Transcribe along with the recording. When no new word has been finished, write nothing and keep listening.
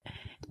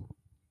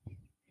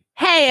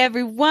Hey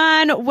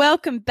everyone,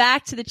 welcome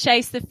back to the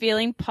Chase the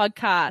Feeling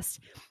podcast.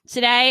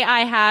 Today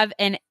I have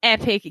an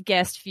epic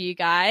guest for you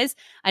guys.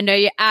 I know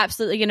you're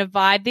absolutely going to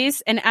vibe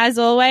this, and as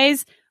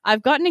always,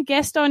 I've gotten a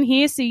guest on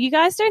here so you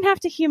guys don't have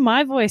to hear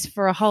my voice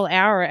for a whole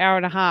hour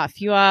and a half.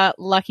 You are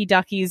lucky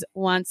duckies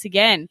once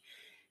again.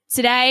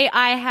 Today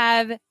I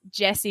have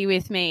Jessie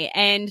with me,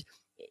 and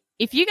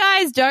if you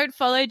guys don't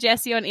follow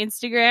Jessie on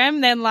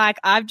Instagram, then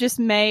I've just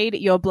made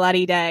your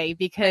bloody day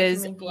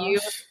because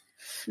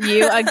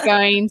you are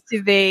going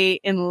to be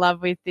in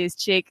love with this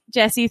chick.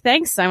 Jessie,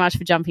 thanks so much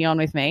for jumping on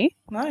with me.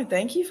 No,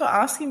 thank you for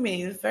asking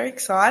me. It's very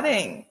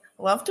exciting.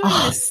 I love doing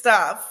this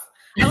stuff.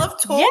 I love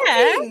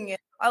talking. Yeah.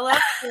 I love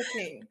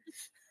talking.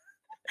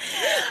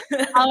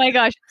 Oh my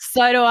gosh,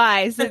 so do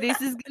I. So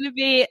this is going to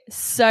be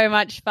so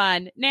much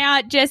fun.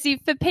 Now, Jessie,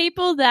 for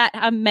people that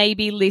are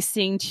maybe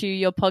listening to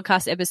your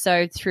podcast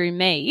episode through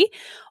me,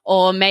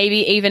 or maybe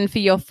even for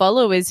your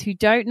followers who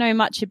don't know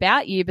much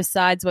about you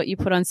besides what you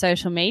put on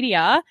social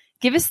media,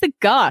 give us the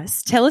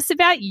goss. Tell us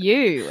about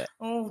you.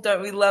 Oh,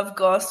 don't we love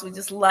goss? We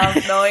just love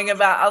knowing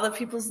about other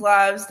people's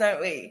lives,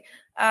 don't we?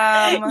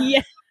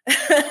 Yeah.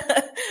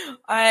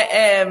 I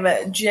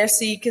am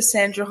Jessie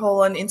Cassandra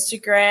Hall on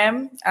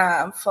Instagram.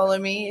 Follow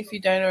me if you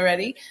don't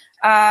already.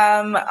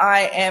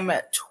 I am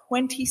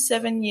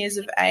 27 years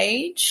of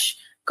age,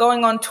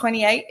 going on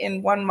 28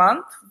 in 1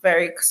 month.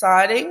 Very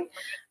exciting.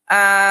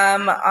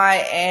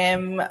 I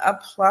am a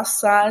plus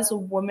size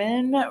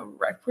woman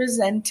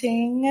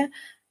representing.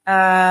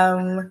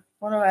 About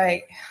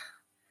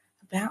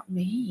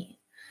me?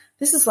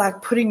 This is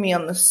like putting me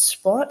on the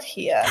spot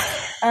here.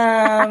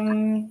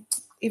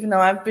 Even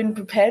though I've been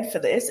prepared for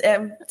this,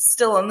 I'm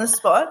still on the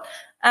spot.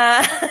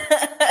 I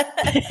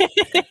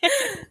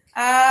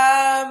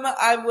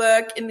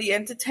work in the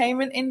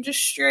entertainment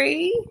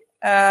industry.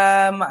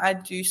 I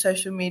do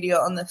social media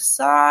on the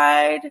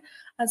side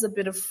as a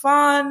bit of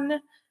fun.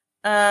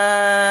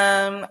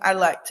 I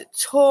like to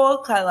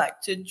talk. I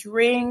like to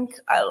drink.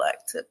 I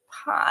like to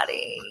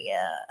party.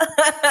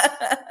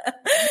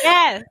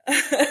 Yes,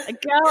 a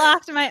girl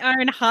after my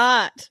own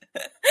heart.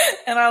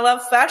 And I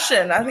love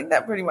fashion. I think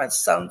that pretty much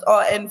sums.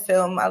 And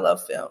film. I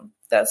love film.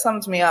 That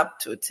sums me up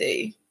to a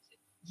T.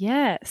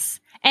 Yes.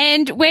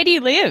 And where do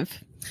you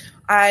live?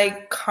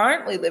 I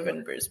currently live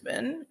in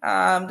Brisbane.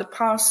 The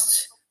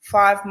past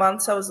 5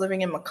 months I was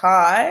living in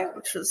Mackay,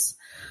 which was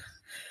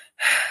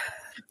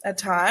a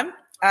time.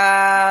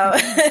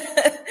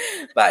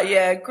 But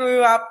yeah,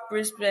 grew up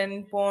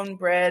Brisbane, born,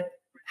 bred,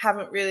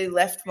 haven't really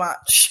left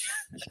much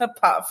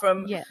apart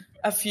from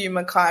a few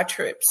Mackay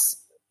trips.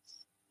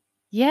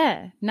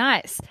 Yeah,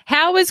 nice.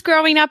 How was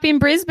growing up in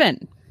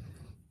Brisbane?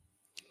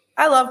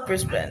 I love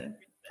Brisbane.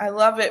 I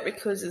love it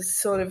because it's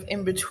sort of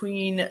in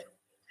between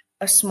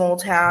a small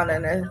town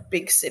and a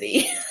big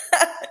city.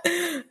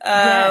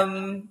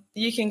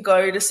 You can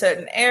go to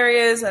certain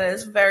areas and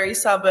it's very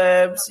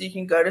suburbs. You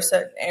can go to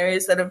certain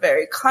areas that are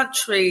very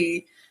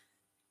country.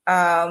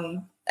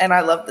 And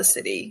I love the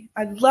city.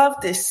 I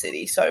love this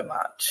city so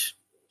much.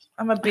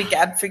 I'm a big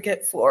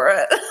advocate for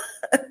it.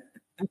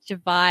 It's your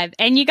vibe.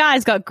 And you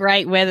guys got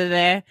great weather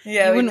there.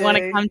 Yeah, you wouldn't want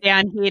to come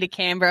down here to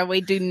Canberra.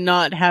 We do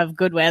not have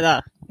good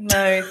weather.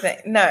 No,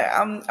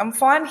 I'm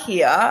fine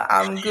here.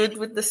 I'm good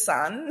with the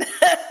sun.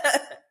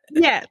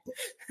 Yeah.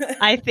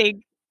 I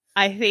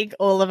think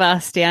all of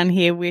us down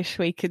here wish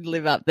we could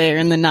live up there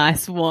in the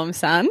nice warm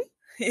sun.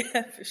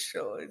 Yeah, for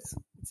sure. It's a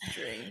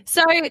dream.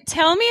 So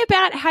tell me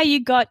about how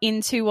you got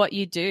into what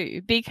you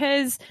do,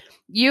 because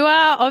you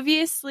are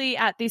obviously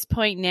at this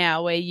point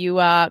now where you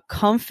are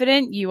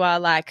confident, you are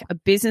like a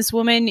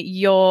businesswoman,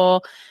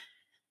 your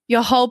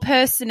whole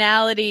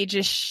personality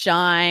just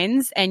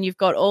shines, and you've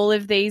got all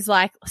of these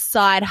like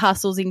side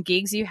hustles and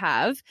gigs you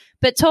have.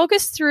 But talk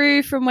us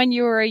through from when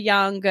you were a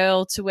young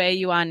girl to where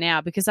you are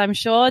now, because I'm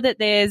sure that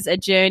there's a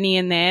journey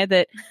in there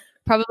that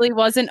probably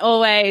wasn't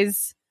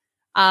always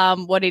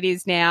what it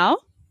is now.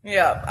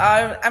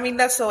 Yeah. I mean,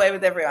 that's the way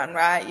with everyone,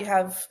 right? You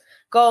have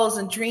goals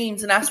and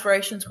dreams and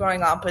aspirations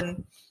growing up,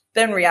 and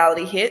then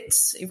reality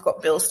hits. You've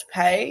got bills to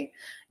pay.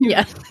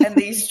 Yeah. And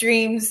these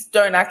dreams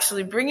don't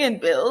actually bring in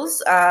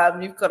bills.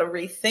 You've got to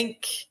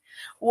rethink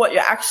what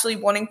you're actually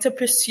wanting to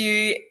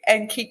pursue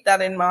and keep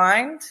that in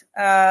mind.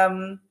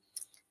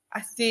 I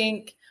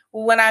think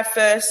when I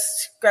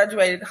first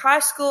graduated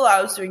high school,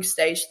 I was doing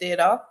stage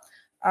theatre.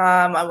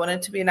 I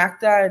wanted to be an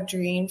actor. I had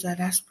dreams. I had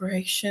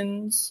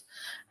aspirations.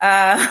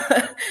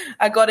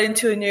 I got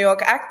into a New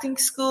York acting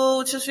school,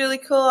 which was really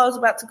cool. I was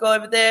about to go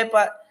over there,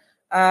 but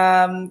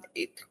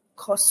it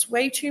costs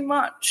way too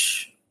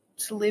much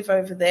to live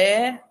over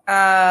there.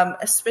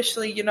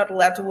 Especially you're not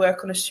allowed to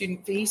work on a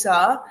student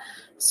visa.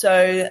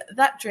 So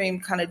that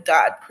dream kind of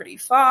died pretty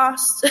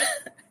fast.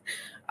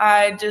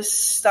 I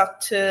just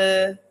stuck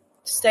to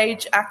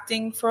stage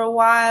acting for a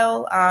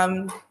while,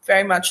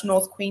 very much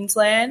North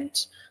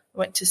Queensland. I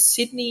went to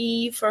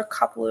Sydney for a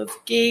couple of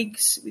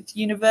gigs with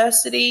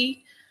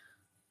university.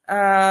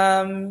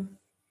 I've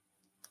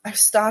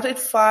started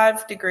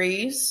 5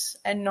 degrees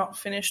and not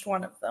finished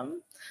one of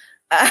them.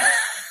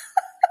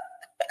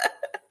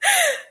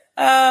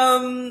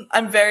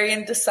 I'm very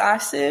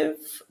indecisive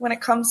when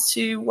it comes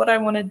to what I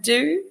want to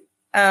do.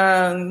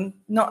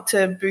 Not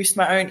to boost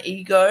my own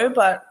ego,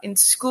 but in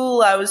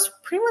school I was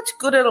pretty much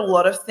good at a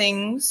lot of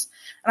things,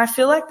 and I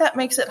feel like that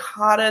makes it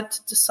harder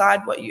to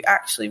decide what you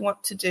actually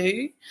want to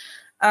do.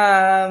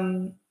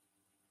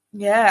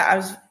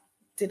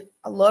 Did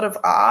a lot of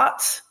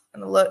art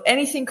and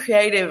anything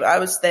creative. I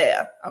was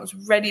there. I was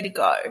ready to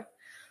go.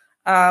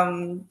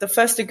 The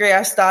first degree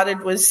I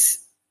started was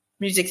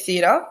music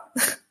theatre.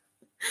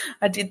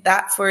 I did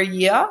that for a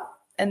year,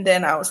 and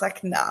then I was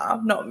like, nah,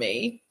 not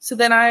me. So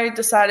then I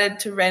decided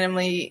to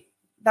randomly,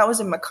 that was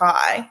in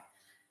Mackay,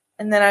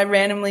 and then I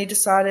randomly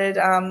decided,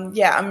 I'm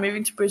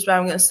moving to Brisbane.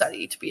 I'm going to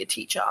study to be a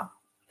teacher.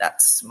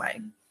 That's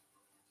my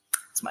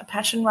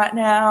passion right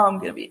now. I'm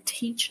going to be a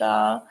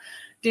teacher.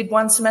 Did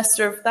one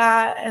semester of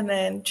that and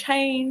then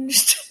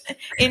changed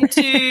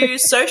into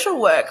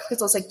social work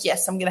because I was like,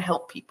 yes, I'm going to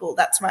help people.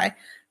 That's my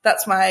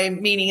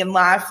meaning in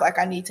life. Like,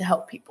 I need to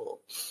help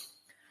people.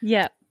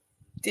 Yeah.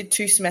 Did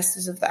 2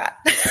 semesters of that.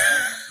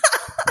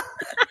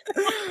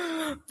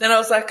 Then I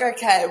was like,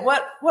 okay,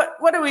 what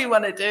do we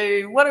want to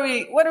do? What do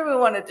we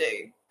want to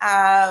do?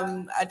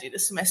 I did a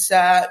semester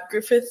at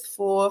Griffith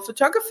for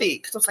photography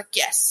because I was like,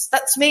 yes,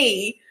 that's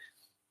me.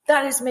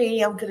 That is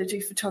me. I'm going to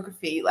do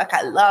photography. Like,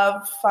 I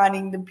love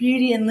finding the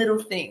beauty in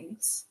little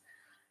things.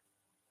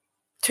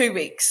 2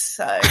 weeks.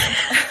 So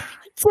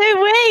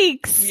 2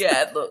 weeks.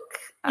 Yeah, look,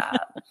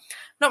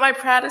 not my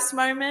proudest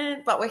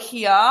moment, but we're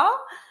here.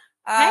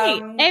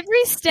 Hey,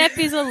 every step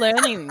is a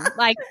learning,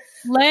 like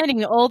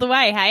learning all the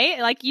way,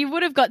 hey? Like, you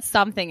would have got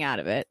something out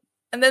of it.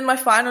 And then my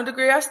final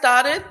degree I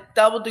started,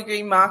 double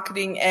degree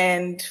marketing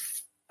and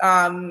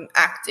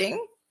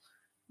acting.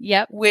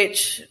 Yep.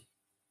 Which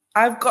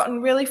I've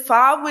gotten really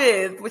far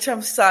with, which I'm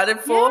excited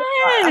for.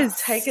 Yes.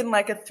 I've taken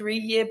like a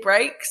 3-year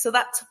break, so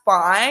that's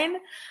fine.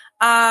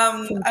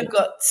 I've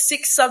got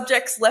 6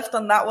 subjects left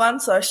on that one,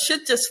 so I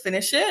should just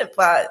finish it,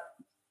 but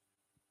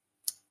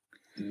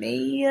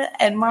me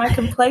and my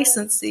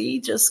complacency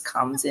just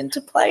comes into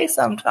play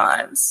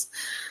sometimes.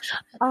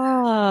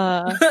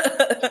 Oh.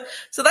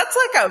 So that's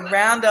like a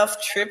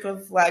round-off trip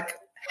of like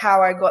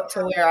how I got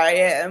to where I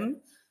am.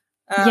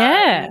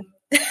 Yeah.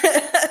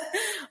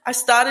 I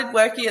started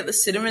working at the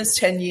cinemas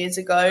 10 years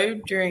ago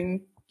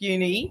during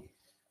uni,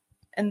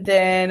 and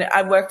then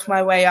I worked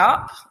my way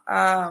up.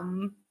 What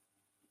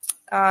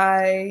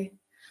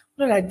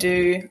did I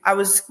do? I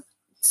was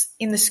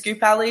in the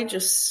Scoop Alley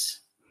just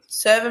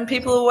serving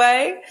people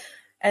away,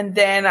 and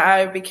then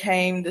I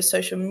became the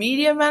social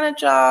media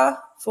manager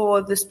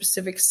for the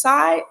specific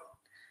site,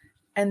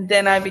 and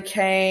then I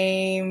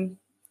became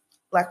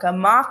like a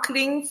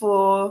marketing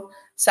for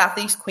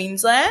Southeast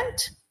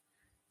Queensland.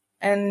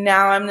 And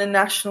now I'm the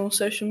national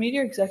social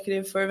media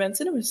executive for Event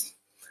Cinemas.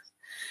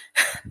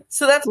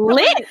 So that's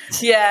lit.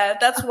 Yeah,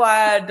 that's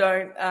why I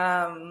don't.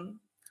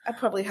 I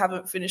probably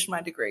haven't finished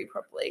my degree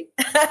properly.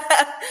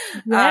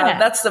 Yeah.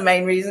 That's the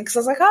main reason, because I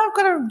was like, I've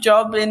got a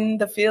job in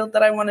the field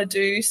that I want to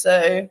do,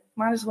 so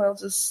might as well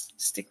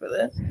just stick with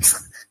it.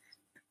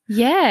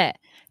 Yeah.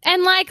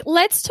 And like,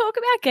 let's talk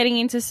about getting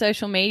into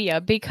social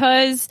media,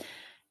 because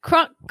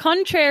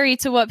contrary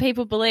to what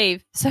people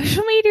believe,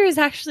 social media is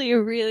actually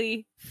a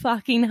really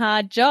fucking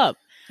hard job.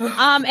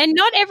 And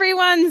not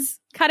everyone's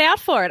cut out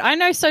for it. I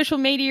know social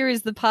media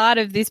is the part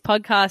of this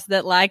podcast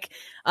that like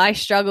I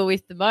struggle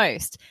with the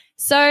most.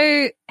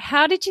 So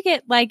how did you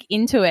get like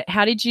into it?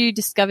 How did you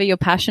discover your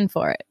passion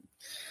for it?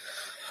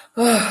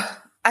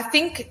 I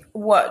think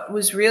what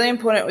was really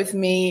important with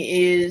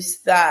me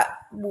is that,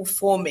 well,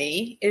 for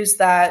me, is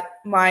that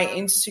my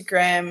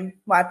Instagram,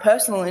 my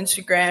personal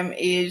Instagram,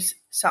 is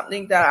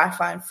something that I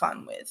find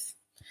fun with.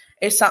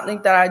 It's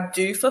something that I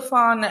do for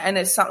fun, and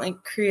it's something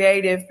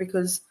creative,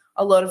 because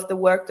a lot of the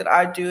work that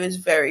I do is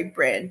very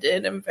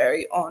branded and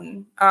very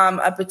on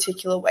a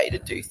particular way to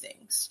do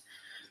things.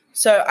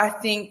 So I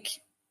think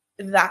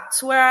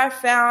that's where I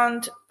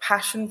found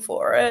passion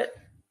for it.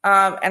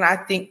 And I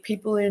think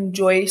people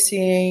enjoy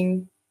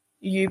seeing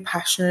you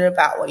passionate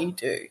about what you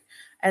do.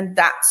 And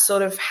that's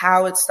sort of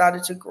how it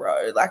started to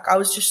grow. Like, I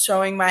was just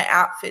showing my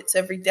outfits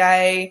every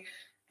day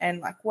and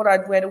like what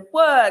I'd wear to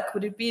work.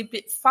 Would it be a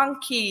bit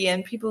funky?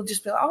 And people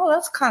just be like, oh,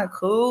 that's kind of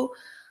cool.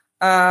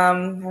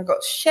 I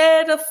got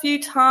shared a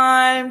few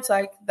times.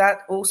 Like, that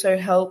also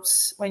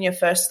helps when you're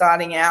first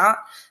starting out.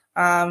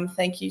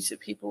 Thank you to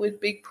people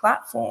with big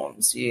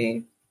platforms.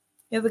 You're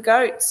the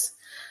goats.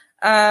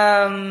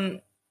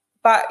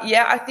 But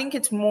yeah, I think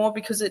it's more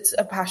because it's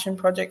a passion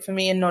project for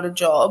me and not a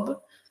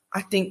job.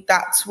 I think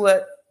that's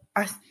what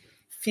I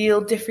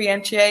feel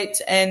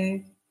differentiates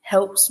and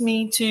helps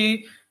me to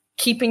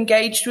keep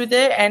engaged with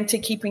it and to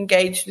keep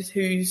engaged with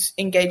who's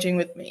engaging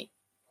with me.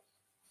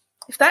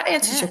 If that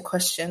answers your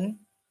question.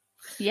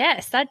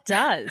 Yes, that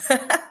does. And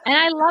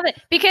I love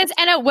it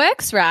and it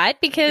works, right?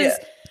 Because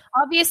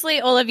obviously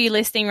all of you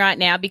listening right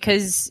now,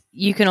 because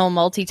you can all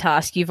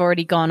multitask, you've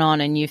already gone on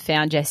and you've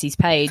found Jessie's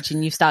page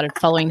and you've started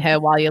following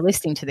her while you're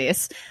listening to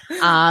this.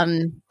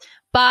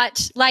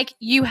 But like,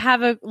 you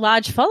have a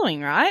large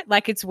following, right?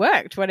 Like, it's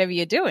worked, whatever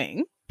you're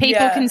doing.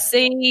 People can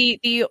see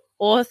the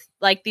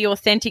like the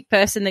authentic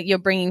person that you're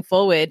bringing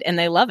forward, and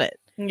they love it.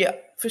 Yeah,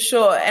 for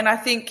sure. And I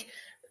think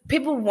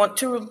people want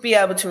to be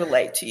able to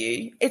relate to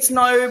you. It's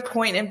no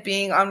point in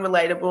being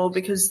unrelatable,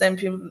 because then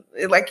people,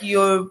 like,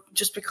 you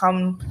just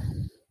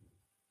become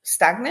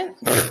stagnant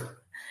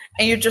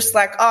and you're just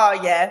like, oh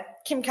yeah,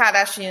 Kim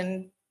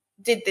Kardashian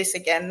did this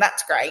again.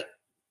 That's great.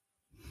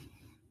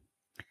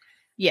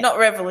 Yeah. Not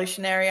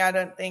revolutionary, I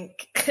don't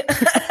think.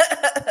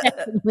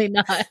 Definitely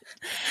not.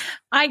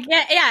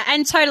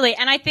 And totally.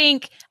 And I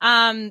think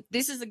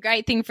this is a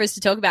great thing for us to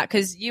talk about,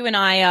 because you and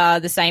I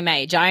are the same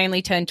age. I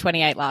only turned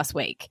 28 last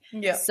week.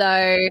 Yeah.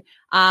 So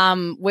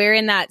we're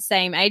in that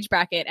same age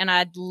bracket, and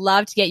I'd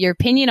love to get your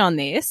opinion on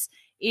this.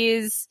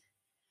 Is,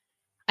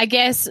 I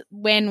guess,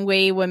 when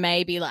we were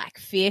maybe like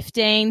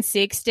 15,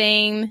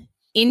 16,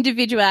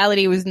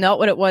 individuality was not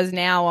what it was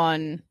now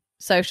on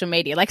social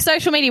media. Like,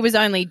 social media was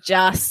only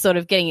just sort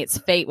of getting its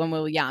feet when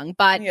we were young.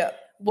 But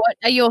what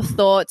are your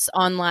thoughts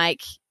on like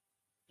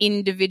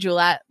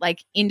individual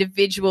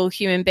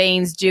human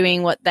beings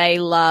doing what they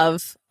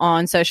love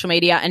on social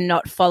media and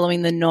not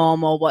following the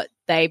norm or what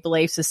they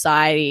believe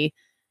society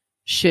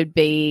should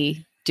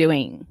be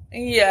doing?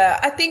 Yeah,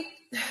 I think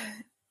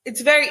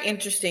it's very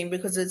interesting,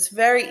 because it's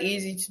very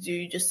easy to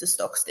do just the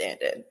stock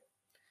standard.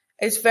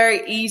 It's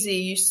very easy.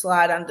 You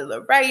slide under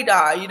the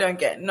radar. You don't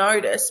get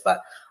noticed.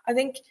 But I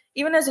think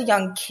even as a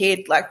young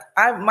kid, like,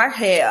 my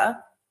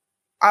hair,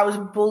 I was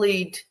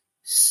bullied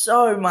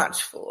so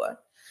much for.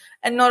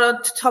 And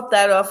not to top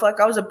that off, like,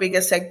 I was a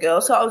bigger set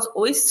girl, so I was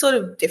always sort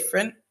of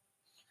different.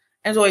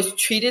 I was always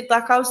treated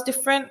like I was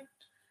different.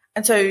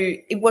 And so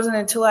it wasn't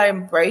until I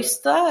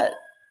embraced that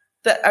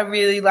I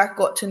really, like,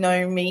 got to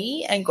know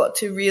me and got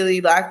to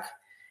really, like,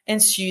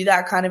 ensue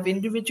that kind of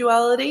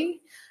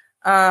individuality.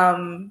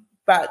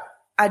 But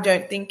I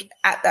don't think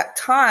at that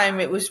time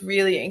it was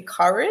really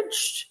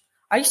encouraged.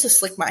 I used to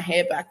slick my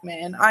hair back,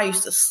 man. I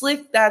used to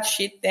slick that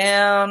shit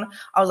down.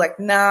 I was like,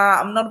 nah,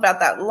 I'm not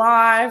about that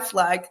life.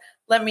 Like,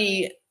 I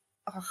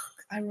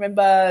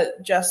remember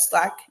just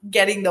like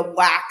getting the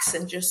wax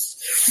and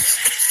just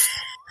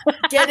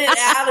get it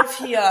out of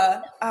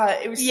here.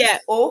 It was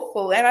just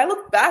awful. And I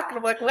look back and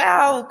I'm like,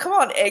 wow, come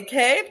on,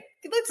 egghead.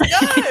 Let's go.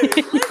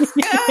 Let's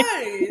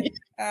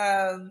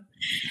go.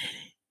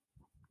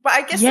 But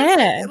I guess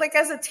like,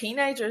 as a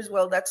teenager as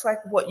well, that's like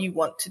what you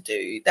want to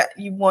do, that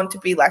you want to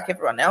be like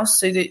everyone else,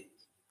 so that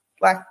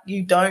like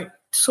you don't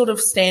sort of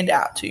stand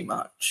out too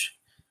much.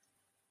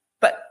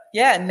 But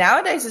yeah,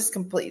 nowadays it's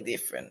completely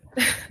different.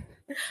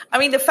 I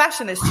mean, the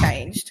fashion has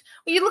changed.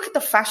 When you look at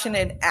the fashion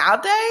in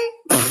our day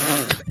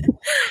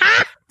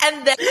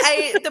and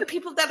the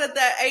people that are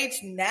that age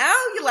now,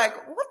 you're like,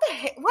 what the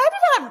heck? Why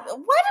did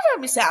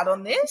I miss out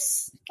on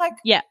this? Like,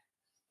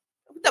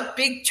 the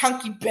big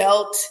chunky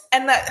belt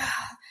and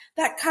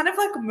that kind of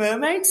like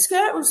mermaid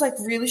skirt was like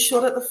really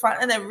short at the front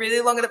and then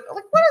really long at the back.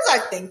 Like, what was I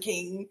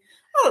thinking?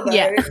 I don't know.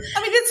 I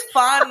mean, it's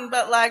fun,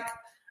 but like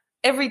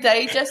every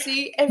day,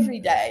 Jessie, every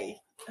day.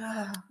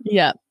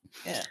 Yeah.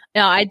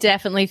 No, I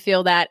definitely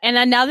feel that. And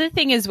another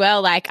thing as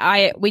well, like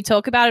we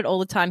talk about it all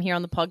the time here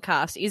on the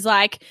podcast, is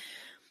like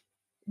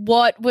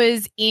what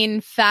was in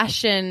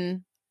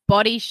fashion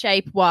body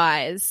shape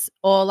wise,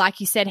 or like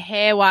you said,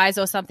 hair wise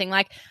or something.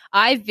 Like,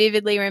 I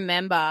vividly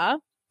remember,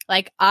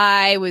 like,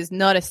 I was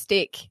not a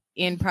stick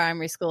in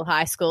primary school,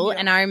 high school,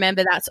 and I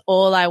remember that's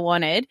all I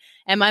wanted.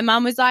 And my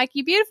mum was like,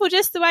 you're beautiful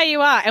just the way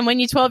you are. And when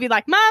you're 12, you're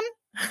like, Mum,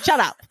 shut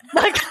up.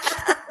 Like,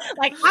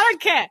 I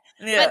don't care.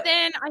 Yeah. But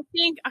then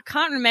I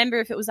can't remember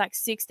if it was like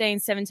 16,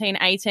 17,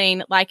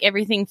 18, like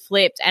everything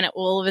flipped and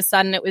all of a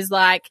sudden it was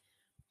like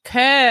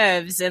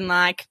curves and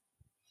like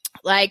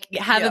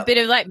have a bit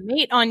of like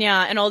meat on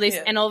ya and all this.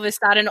 And all of a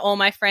sudden all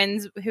my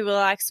friends who were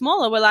like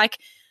smaller were like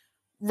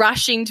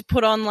rushing to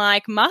put on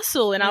like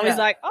muscle. And I was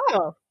like,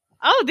 oh,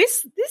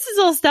 this is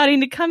all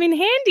starting to come in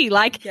handy.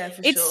 Like,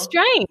 it's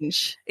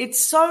strange. It's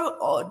so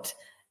odd.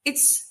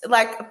 It's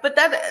like, but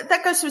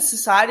that goes with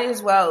society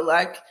as well.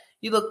 Like,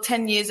 you look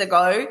 10 years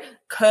ago,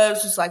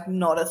 curves was like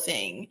not a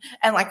thing.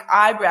 And like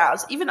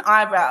eyebrows,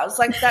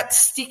 like that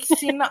stick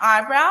thin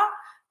eyebrow,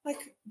 like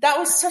that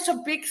was such a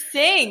big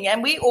thing.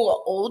 And we were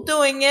all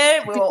doing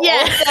it. We were all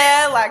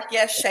there, like,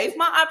 shave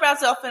my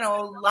eyebrows off and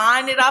I'll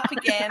line it up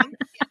again.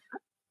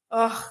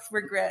 Oh,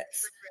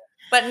 regrets.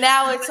 But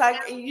now it's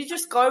like you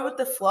just go with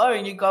the flow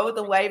and you go with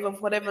the wave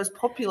of whatever's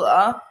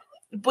popular,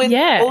 but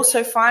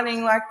also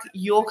finding like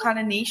your kind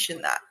of niche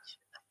in that.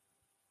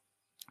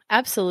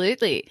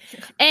 Absolutely.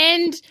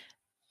 And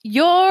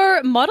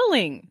your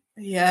modeling.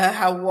 Yeah,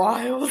 how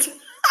wild.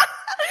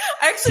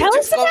 Tell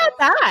us about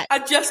that. I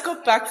just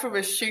got back from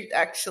a shoot,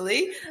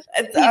 actually.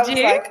 And I was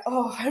like,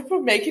 I hope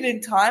we'll make it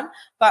in time.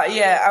 But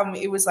yeah,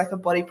 it was like a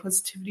body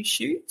positivity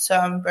shoot. So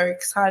I'm very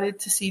excited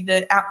to see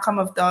the outcome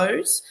of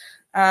those.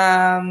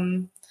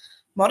 Modeling.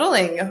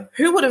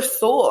 Who would have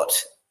thought?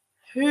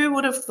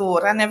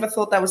 I never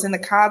thought that was in the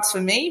cards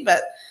for me,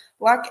 but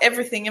like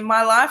everything in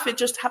my life, it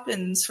just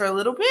happens for a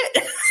little bit.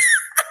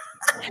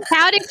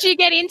 How did you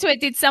get into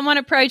it? Did someone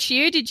approach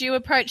you? Did you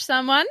approach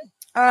someone?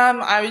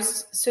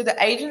 The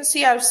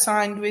agency I've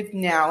signed with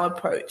now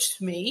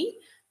approached me.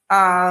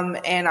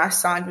 and I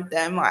signed with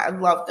them. I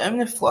love them.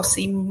 The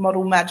Flossie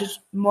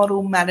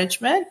model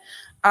management.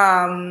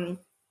 I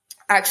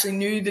actually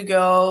knew the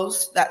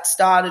girls that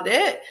started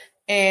it,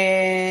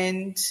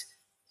 and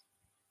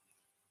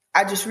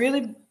I just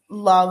really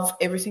love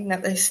everything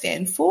that they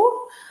stand for.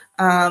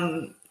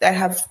 They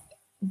have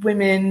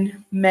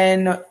women,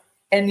 men,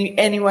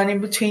 anyone in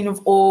between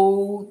of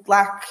all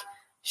like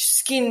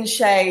skin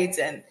shades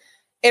and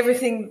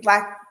everything,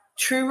 like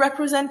true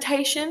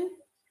representation.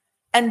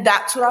 And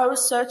that's what I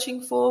was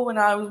searching for when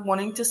I was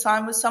wanting to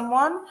sign with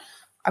someone.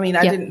 I mean,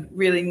 I didn't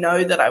really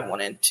know that I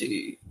wanted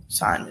to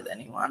sign with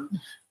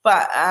anyone,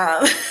 but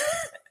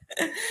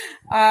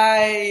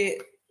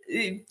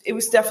it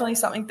was definitely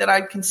something that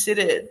I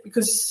considered,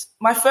 because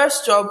my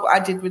first job I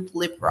did with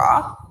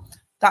Libra,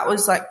 that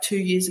was like 2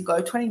 years ago,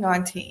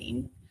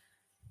 2019,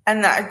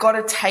 and I got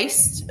a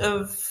taste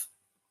of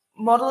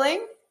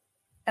modeling,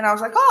 and I was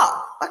like,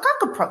 oh, like I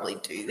could probably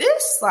do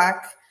this,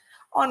 like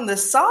on the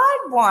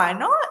side, why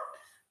not?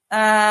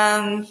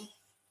 And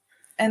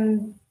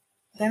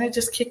then it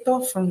just kicked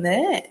off from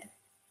there.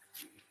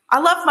 I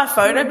love my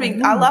photo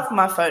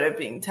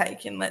being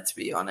taken, let's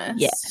be honest.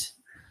 Yeah.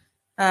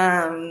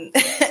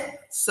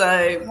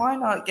 So why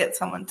not get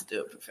someone to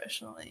do it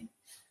professionally?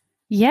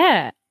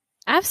 Yeah,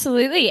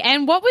 absolutely.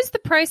 And what was the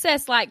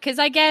process like? Because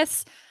I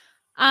guess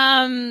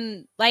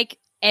like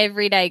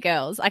everyday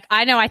girls, like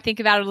I know I think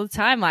about it all the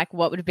time, like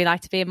what would it be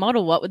like to be a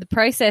model? What would the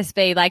process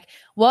be? Like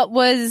what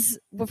was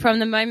from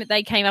the moment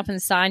they came up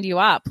and signed you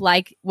up?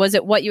 Like was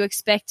it what you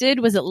expected?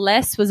 Was it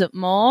less? Was it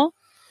more?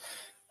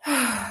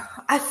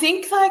 I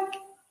think like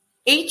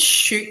each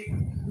shoot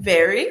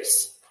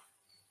varies,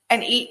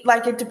 and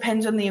it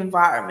depends on the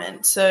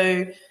environment.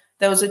 So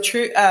there was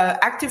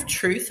Active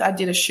Truth. I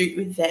did a shoot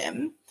with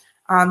them.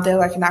 They're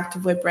like an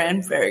activewear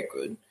brand, very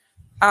good.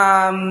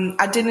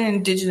 I did an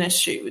Indigenous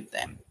shoot with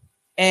them,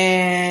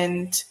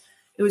 and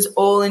it was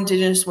all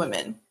Indigenous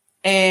women,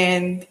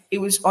 and it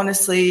was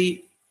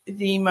honestly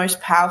the most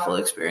powerful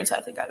experience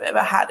I think I've ever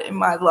had in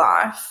my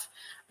life,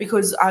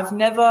 because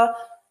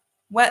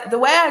the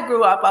way I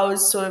grew up, I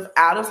was sort of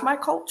out of my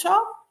culture,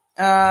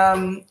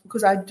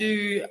 because I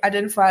do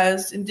identify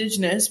as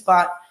Indigenous,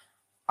 but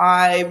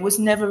I was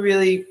never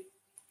really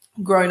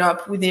grown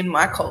up within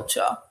my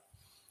culture.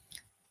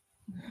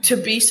 To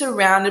be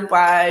surrounded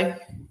by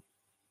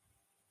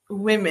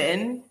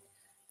women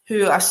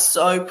who are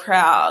so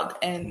proud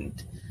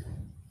and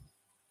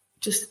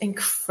just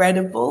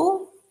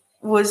incredible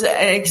was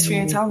an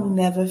experience I'll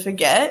never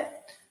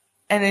forget,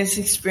 and it's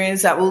an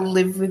experience that will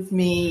live with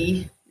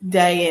me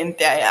day in,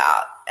 day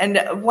out,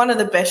 and one of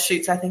the best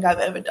shoots I think I've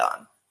ever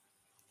done.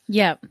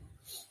 Yep.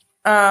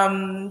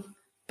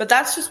 But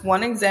that's just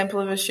one example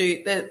of a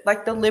shoot.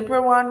 Like the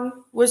Libra one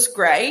was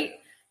great.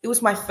 It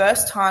was my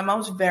first time. I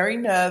was very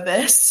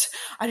nervous.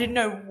 I didn't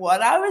know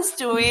what I was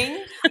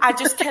doing. I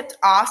just kept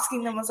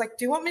asking them. I was like,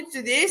 do you want me to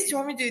do this? Do you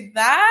want me to do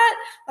that?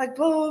 Like,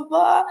 blah, blah,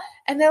 blah.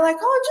 And they're like,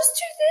 oh, just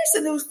do this.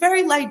 And it was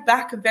very laid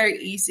back and very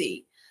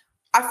easy.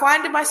 I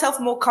find myself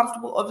more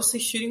comfortable, obviously,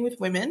 shooting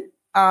with women.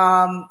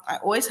 I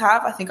always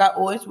have. I think I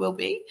always will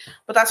be.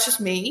 But that's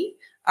just me.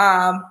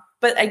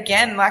 But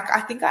again, like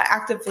I think I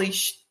actively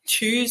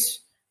choose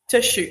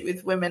to shoot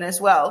with women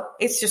as well.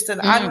 It's just an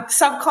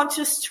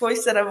subconscious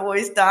choice that I've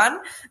always done.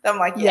 I'm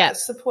like,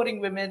 supporting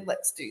women,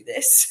 let's do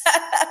this.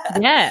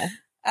 Yeah.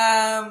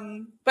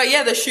 But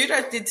yeah, the shoot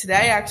I did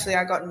today, actually,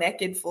 I got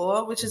naked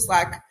for, which is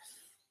like,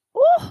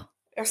 ooh.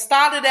 I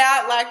started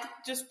out like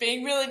just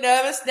being really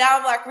nervous. Now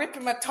I'm like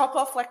ripping my top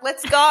off, like,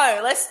 let's go,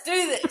 let's do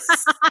this.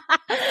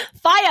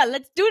 Fire,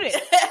 let's do this.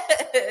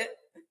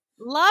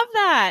 Love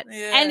that.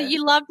 Yeah. And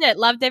you loved it.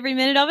 Loved every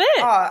minute of it.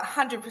 Oh,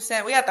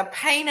 100%. We had the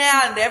paint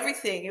out and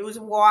everything. It was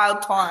a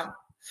wild time.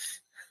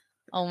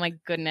 Oh my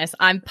goodness.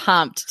 I'm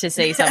pumped to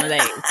see some of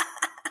these.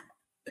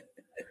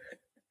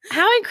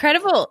 How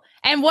incredible.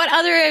 And what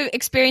other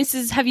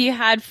experiences have you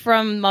had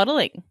from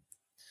modeling?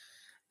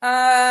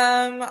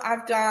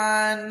 I've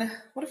done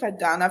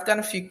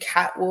a few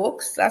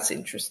catwalks. That's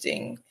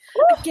interesting.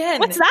 Ooh, again,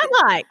 what's that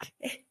like?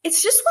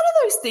 It's just one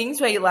of those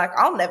things where you're like,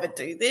 I'll never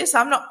do this.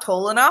 I'm not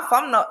tall enough.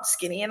 I'm not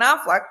skinny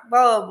enough, like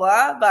blah, blah,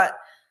 blah. But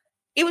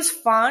it was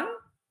fun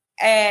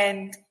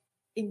and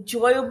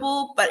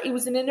enjoyable, but it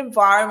was in an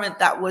environment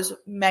that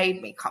made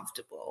me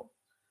comfortable.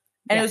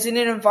 And it was in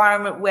an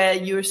environment where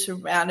you were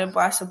surrounded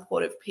by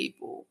supportive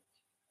people.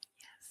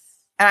 Yes.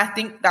 And I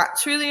think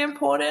that's really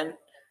important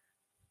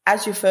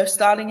as you're first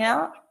starting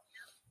out.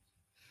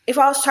 If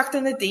I was chucked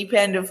in the deep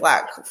end of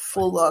like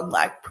full on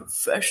like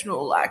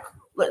professional, like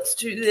let's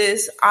do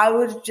this, I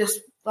would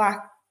just like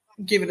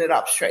given it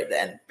up straight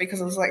then,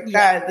 because I was like,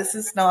 no, this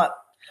is not,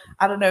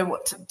 I don't know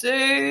what to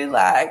do.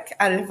 Like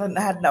I haven't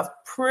had enough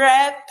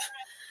prep.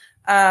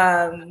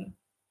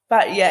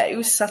 But yeah, it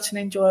was such an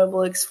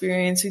enjoyable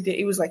experience.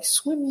 It was like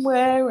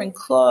swimwear and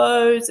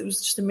clothes. It was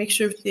just a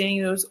mixture of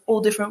things. It was all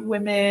different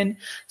women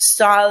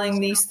styling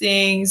these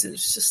things. It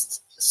was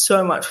just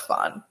so much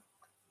fun.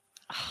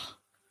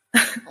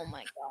 Oh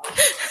my God.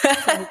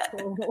 So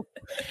cool.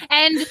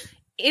 And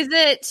is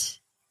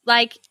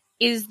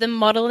the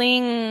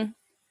modeling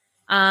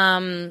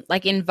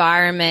like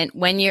environment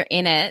when you're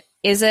in it?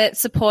 Is it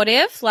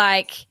supportive?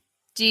 Like,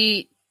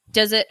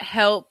 does it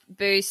help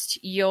boost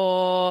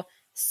your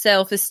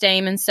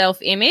self-esteem and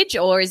self-image,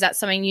 or is that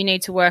something you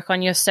need to work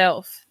on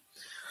yourself?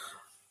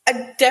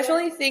 I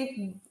definitely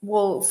think,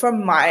 well,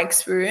 from my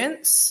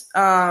experience,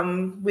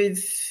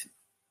 with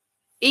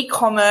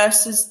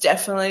e-commerce is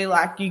definitely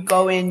like you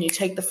go in, you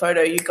take the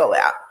photo, you go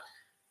out.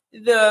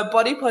 The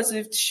body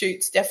positive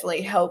shoots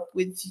definitely help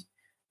with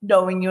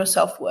knowing your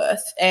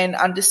self-worth and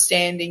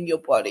understanding your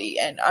body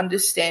and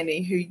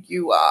understanding who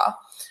you are.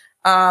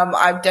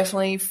 I've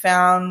definitely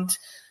found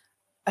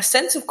a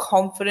sense of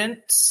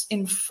confidence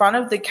in front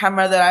of the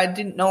camera that I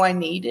didn't know I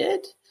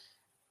needed.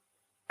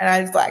 And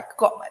I've like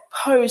got my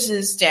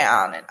poses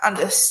down and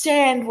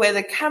understand where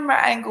the camera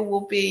angle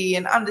will be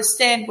and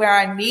understand where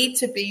I need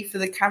to be for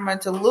the camera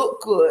to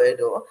look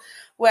good, or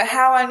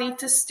how I need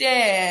to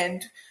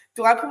stand.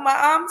 Do I put my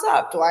arms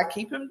up? Do I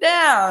keep them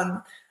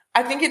down?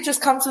 I think it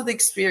just comes with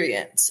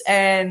experience.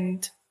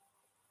 And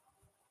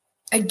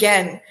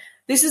again,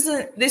 this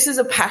is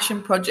a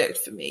passion project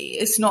for me.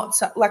 It's not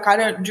like I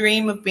don't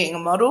dream of being a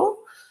model,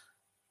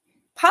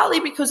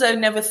 partly because I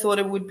never thought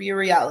it would be a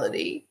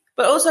reality,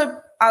 but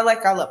also I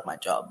love my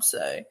job.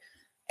 So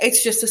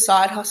it's just a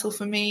side hustle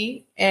for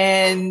me.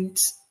 And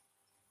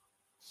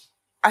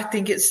I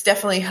think it's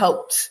definitely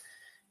helped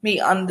me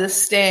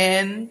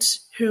understand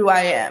who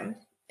I am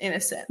in a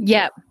sense.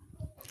 Yeah.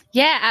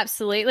 Yeah,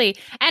 absolutely.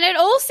 And it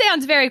all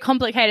sounds very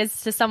complicated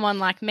to someone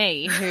like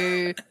me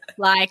who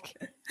like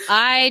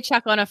I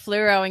chuck on a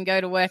fluoro and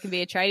go to work and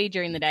be a tradie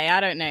during the day.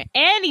 I don't know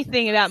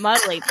anything about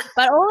modeling,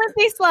 but all of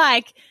this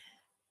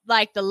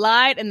like the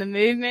light and the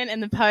movement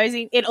and the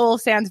posing, it all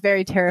sounds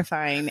very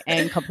terrifying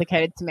and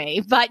complicated to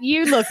me. But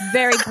you look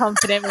very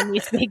confident when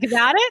you speak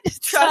about it.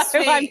 Trust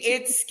me,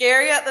 it's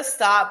scary at the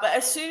start, but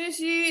as soon as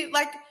you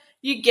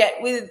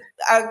get with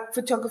a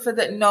photographer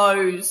that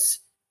knows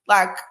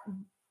like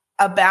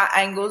about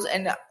angles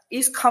and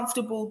is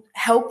comfortable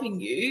helping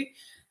you,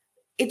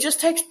 it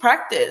just takes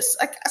practice.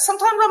 Like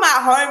sometimes I'm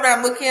at home and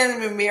I'm looking in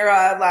the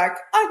mirror like,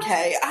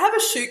 okay, I have a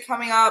shoot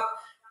coming up.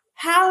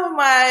 How am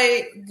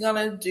I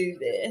going to do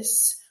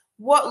this?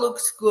 What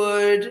looks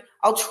good?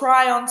 I'll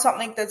try on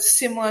something that's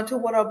similar to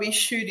what I'll be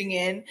shooting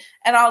in,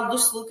 and I'll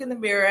just look in the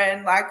mirror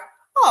and like,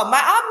 oh, my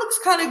arm looks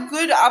kind of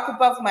good up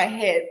above my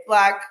head,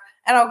 like,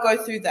 and I'll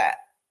go through that.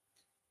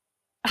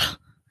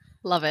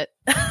 Love it.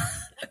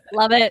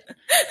 Love it.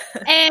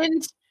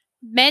 And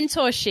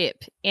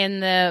mentorship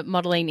in the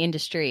modeling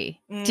industry.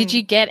 Did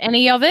you get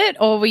any of it,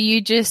 or were you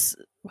just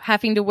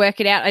having to work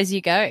it out as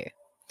you go?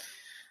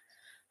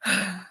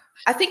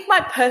 I think my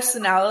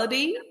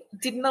personality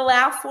didn't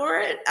allow for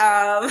it.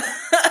 I'm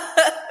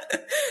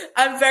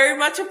very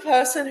much a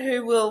person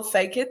who will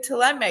fake it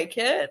till I make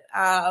it.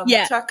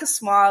 Chuck a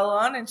smile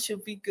on and she'll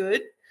be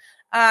good.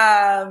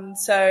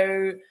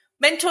 So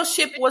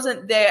mentorship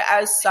wasn't there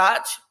as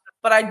such,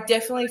 but I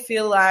definitely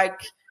feel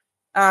like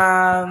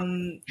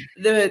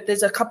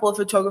there's a couple of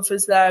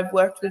photographers that I've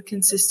worked with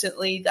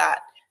consistently that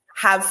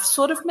have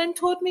sort of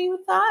mentored me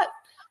with that.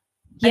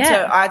 Yeah. And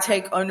so I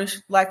take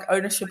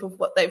ownership of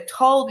what they've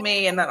told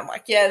me, and then I'm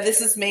like, yeah,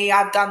 this is me.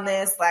 I've done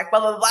this, like blah,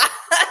 blah, blah.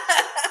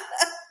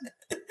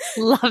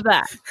 Love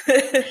that.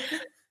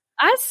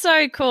 That's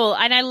so cool.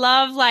 And I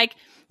love like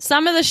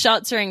some of the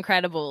shots are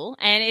incredible,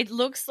 and it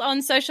looks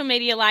on social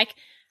media like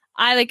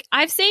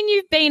I've seen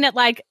you've been at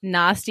like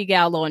Nasty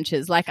Gal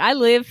launches. Like I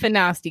live for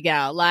Nasty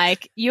Gal.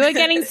 Like you are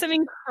getting some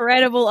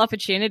incredible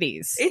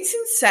opportunities. It's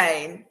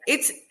insane.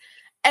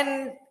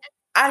 And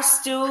I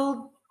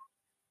still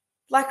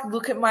like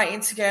look at my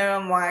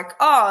Instagram, I'm like,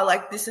 oh,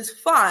 like this is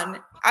fun.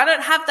 I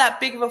don't have that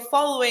big of a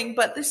following,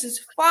 but this is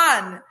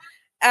fun.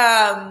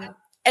 And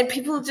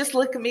people just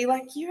look at me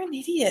like, you're an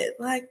idiot.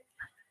 Like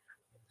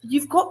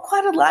you've got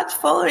quite a large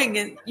following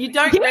and you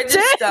don't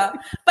register,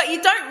 but you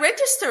don't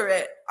register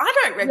it. I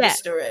don't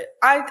register it.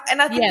 I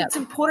think it's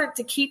important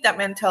to keep that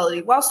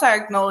mentality. Whilst I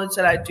acknowledge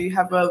that I do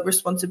have a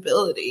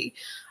responsibility,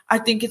 I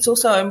think it's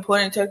also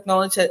important to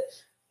acknowledge that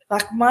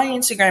like my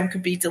Instagram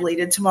could be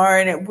deleted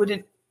tomorrow and it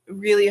wouldn't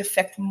really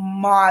affect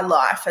my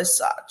life as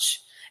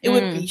such. It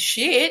would be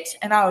shit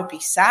and I would be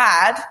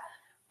sad,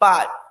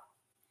 but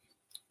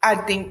I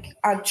think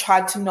I've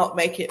tried to not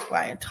make it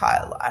my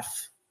entire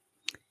life.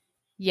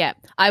 Yeah,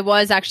 I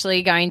was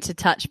actually going to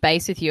touch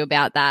base with you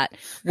about that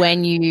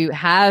when you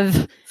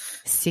have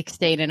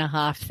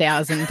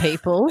 16,500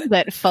 people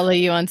that follow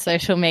you on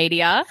social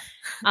media.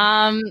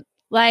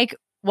 Like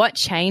what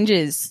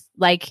changes?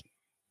 Like,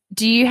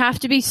 do you have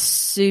to be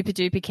super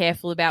duper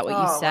careful about what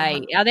you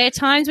say? Are there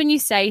times when you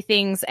say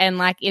things and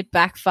like it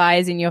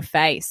backfires in your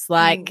face?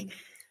 Like,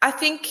 I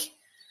think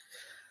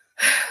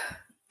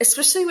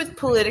especially with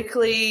political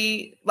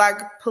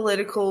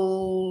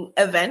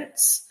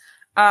events,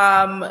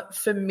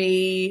 for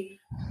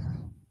me,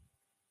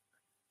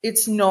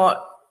 it's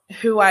not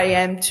who I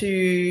am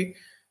to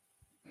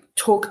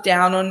talk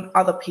down on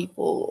other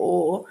people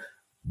or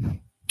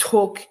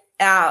talk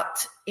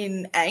out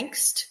in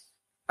angst.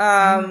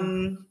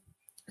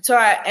 So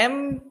I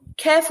am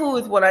careful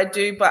with what I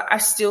do, but I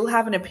still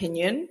have an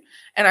opinion.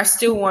 and I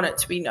still want it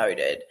to be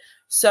noted.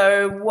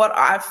 So what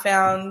I've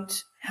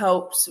found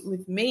helps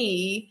with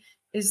me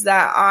is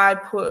that I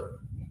put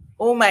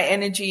all my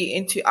energy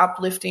into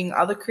uplifting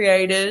other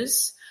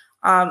creators,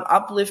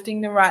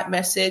 uplifting the right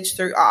message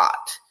through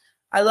art.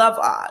 I love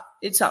art.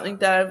 It's something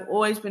that I've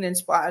always been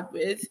inspired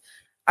with.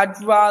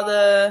 I'd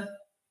rather,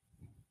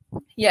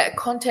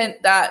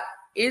 content that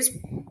is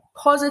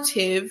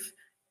positive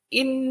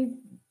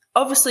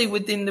obviously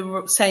within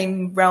the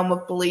same realm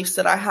of beliefs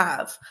that I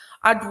have.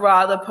 I'd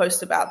rather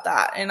post about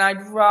that, and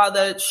I'd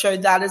rather show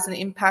that as an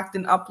impact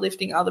and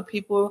uplifting other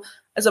people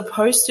as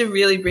opposed to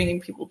really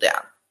bringing people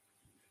down.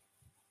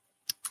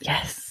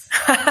 Yes.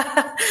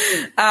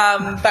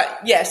 But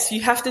yes, you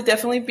have to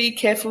definitely be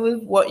careful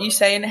with what you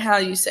say and how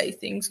you say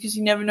things, because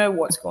you never know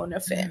what's going to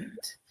offend.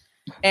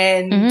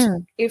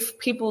 And if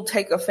people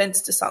take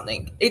offense to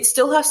something, it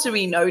still has to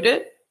be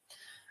noted,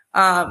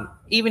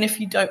 even if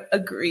you don't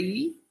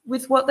agree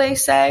with what they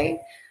say.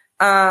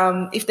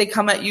 If they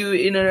come at you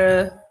in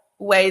a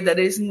way that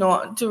is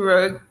not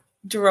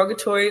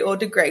derogatory or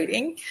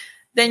degrading,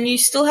 then you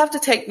still have to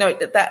take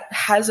note that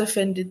has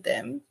offended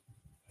them.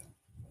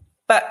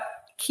 But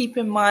keep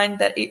in mind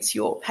that it's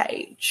your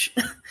page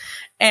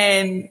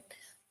and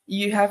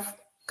you have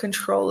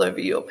control over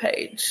your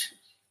page.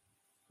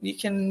 You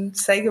can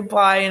say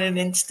goodbye in an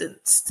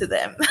instance to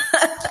them.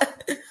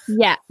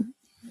 Yeah.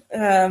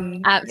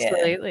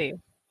 Absolutely.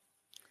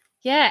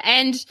 Yeah.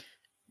 And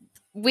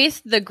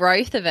with the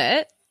growth of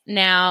it,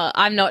 now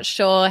I'm not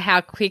sure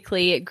how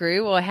quickly it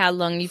grew or how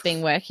long you've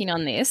been working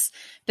on this,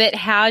 but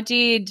how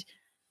did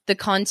the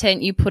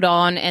content you put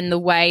on and the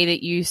way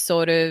that you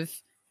sort of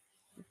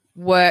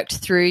worked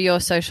through your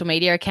social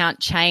media account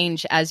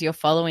change as your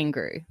following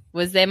grew?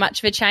 Was there much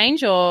of a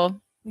change or?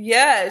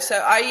 Yeah. So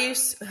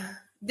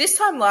this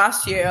time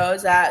last year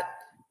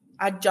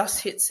I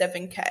just hit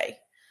 7K.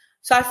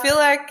 So I feel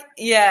like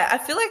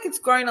it's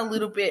grown a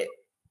little bit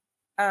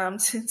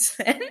since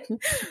then.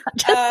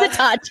 Just a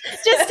touch,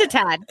 just a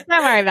tad.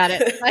 Don't worry about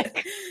it.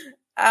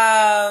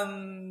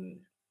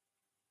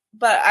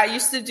 But I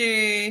used to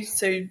do,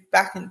 so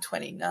back in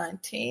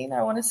 2019,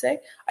 I want to say,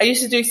 I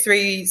used to do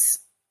threes.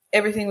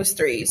 Everything was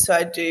threes. So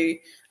I'd do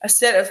a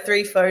set of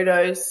 3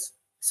 photos.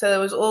 So there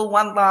was all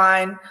one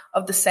line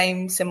of the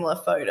same similar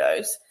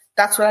photos.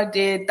 That's what I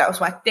did. That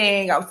was my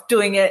thing. I was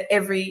doing it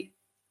every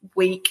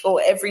week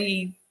or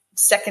every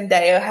second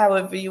day or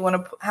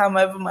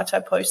however much I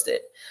post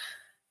it.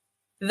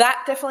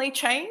 That definitely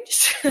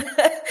changed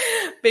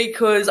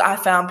because I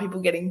found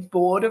people getting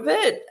bored of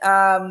it.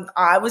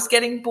 I was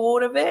getting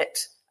bored of it.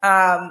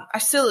 I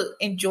still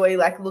enjoy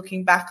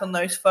looking back on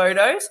those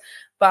photos,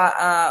 but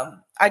I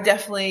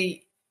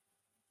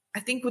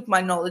think with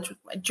my knowledge with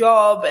my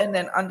job and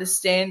then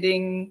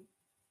understanding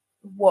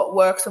what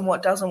works and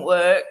what doesn't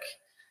work,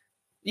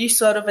 you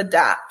sort of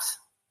adapt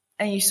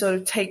and you sort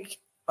of take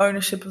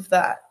ownership of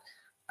that.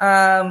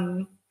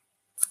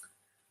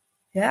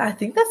 I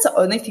think that's the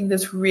only thing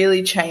that's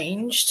really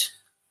changed.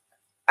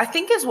 I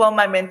think as well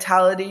my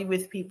mentality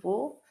with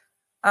people.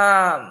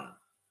 I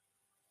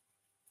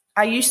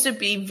used to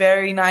be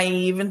very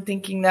naive and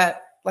thinking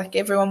that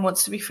everyone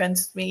wants to be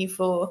friends with me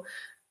for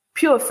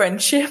pure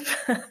friendship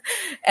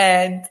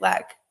and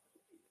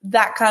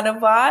that kind of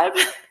vibe.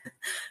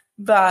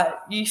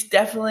 But you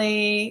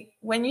definitely,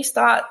 when you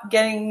start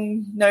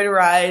getting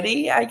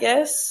notoriety, I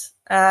guess,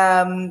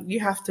 you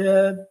have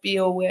to be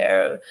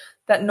aware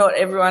that not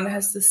everyone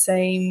has the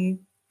same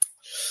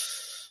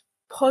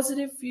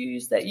positive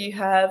views that you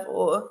have,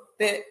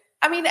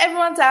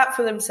 everyone's out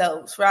for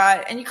themselves,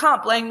 right? And you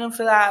can't blame them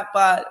for that,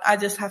 but I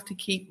just have to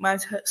keep my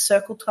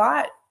circle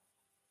tight.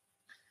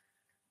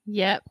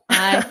 Yep,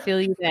 I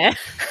feel you there.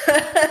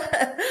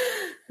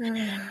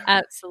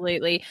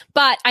 Absolutely.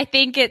 But I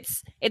think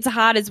it's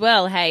hard as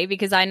well, hey,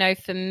 because I know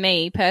for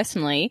me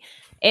personally,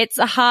 it's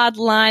a hard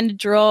line to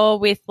draw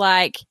with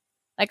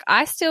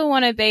I still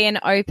want to be an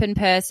open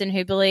person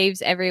who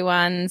believes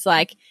everyone's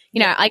not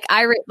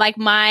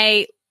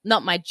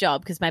my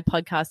job, because my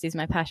podcast is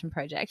my passion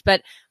project,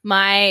 but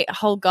my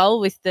whole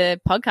goal with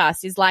the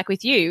podcast is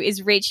with you,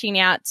 is reaching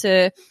out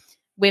to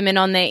women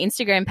on their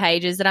Instagram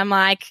pages that I'm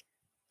like,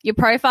 your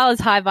profile is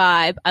high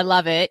vibe. I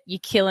love it. You're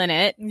killing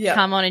it. Yeah.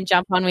 Come on and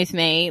jump on with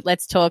me.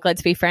 Let's talk.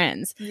 Let's be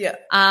friends. Yeah.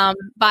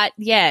 But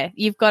yeah,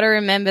 you've got to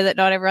remember that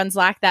not everyone's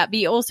like that, but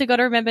you also got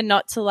to remember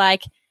not to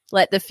let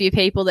the few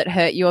people that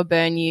hurt you or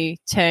burn you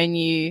turn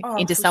you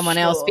into someone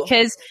else,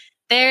 because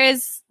there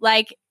is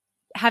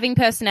having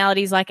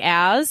personalities like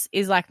ours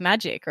is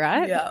magic,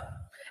 right? Yeah.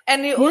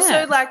 And you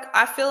also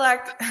I feel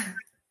like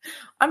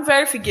I'm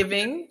very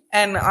forgiving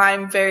and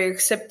I'm very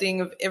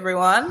accepting of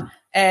everyone,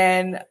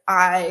 and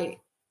I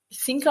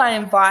think I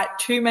invite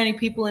too many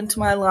people into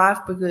my life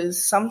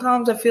because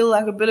sometimes I feel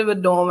like a bit of a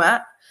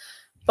doormat.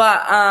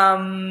 But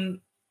I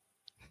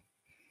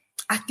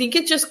think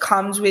it just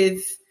comes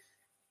with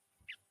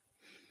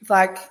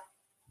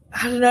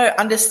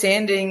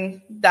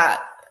understanding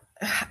that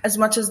as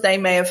much as they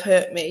may have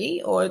hurt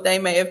me or they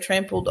may have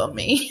trampled on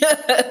me,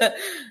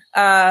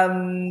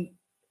 they're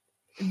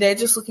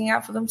just looking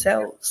out for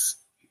themselves.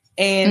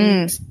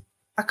 And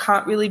I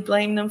can't really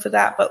blame them for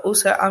that, but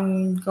also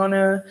I'm going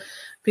to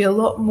be a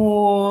lot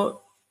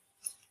more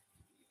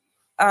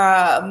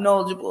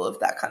knowledgeable of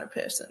that kind of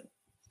person.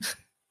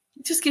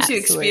 It just gives you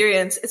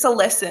experience. It's a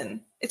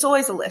lesson. It's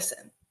always a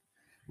lesson.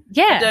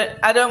 Yeah.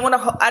 I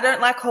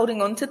don't like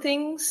holding on to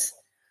things,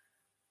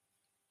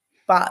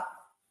 but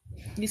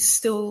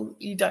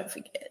you don't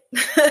forget.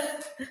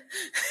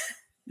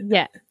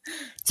 Yeah.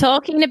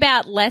 Talking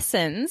about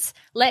lessons,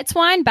 let's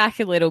wind back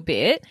a little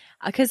bit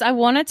because I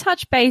want to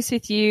touch base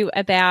with you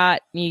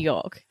about New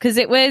York, because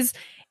it was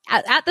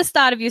at the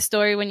start of your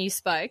story when you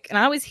spoke, and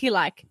I was here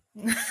like,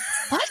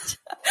 what?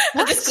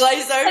 I just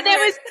glazed over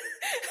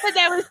but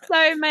there was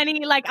so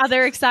many like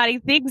other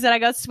exciting things that I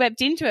got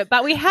swept into it.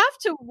 But we have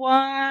to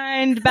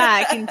wind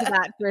back into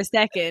that for a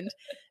second,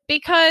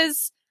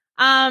 because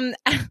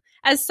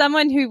as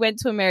someone who went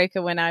to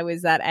America when I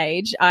was that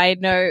age, I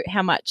know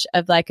how much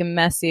of like a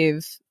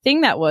massive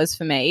thing that was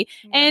for me.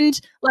 Yeah.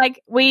 And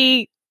like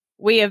we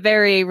are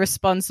very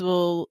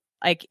responsible,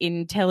 like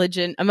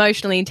intelligent,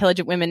 emotionally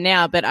intelligent women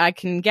now, but I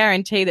can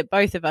guarantee that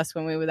both of us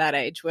when we were that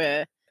age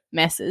were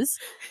messes.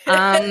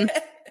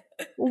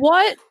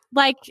 What,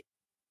 like,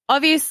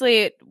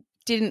 obviously it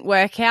didn't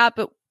work out,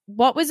 but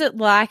what was it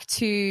like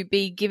to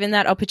be given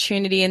that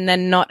opportunity and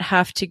then not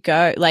have to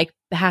go, like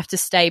have to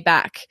stay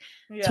back?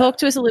 Yeah. Talk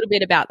to us a little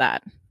bit about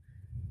that.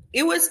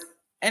 It was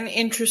an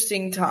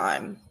interesting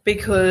time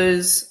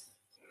because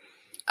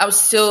I was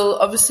still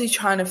obviously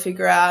trying to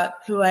figure out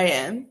who I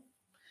am.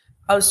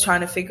 I was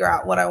trying to figure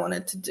out what I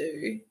wanted to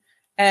do.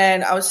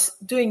 And I was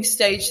doing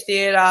stage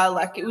theatre.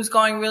 Like, it was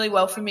going really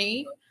well for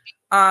me.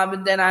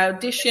 And then I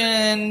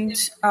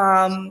auditioned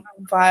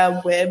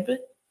via web,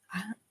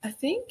 I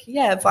think.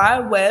 Yeah,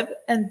 via web.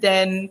 And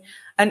then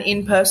an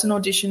in-person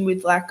audition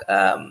with like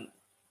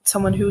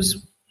someone who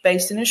was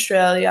based in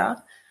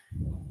Australia.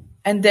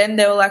 And then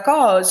they were like,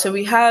 oh, so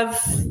we have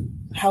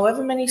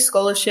however many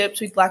scholarships,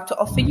 we'd like to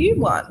offer you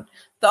one.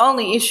 The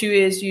only issue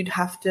is you'd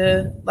have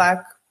to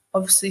like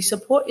obviously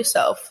support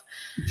yourself.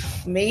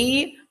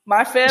 Me,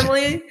 my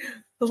family,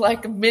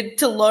 like mid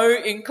to low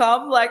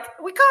income, like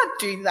we can't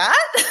do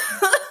that.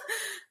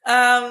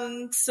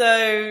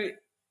 So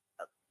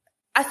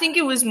I think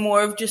it was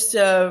more of just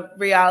a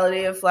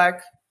reality of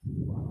like,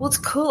 well, it's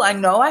cool. I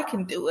know I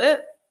can do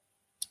it.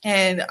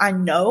 And I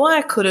know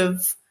I could have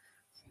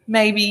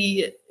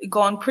maybe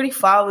gone pretty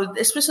far with,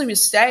 especially with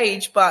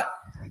stage, but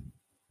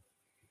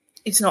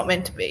it's not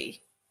meant to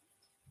be.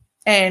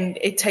 And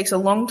it takes a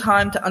long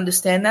time to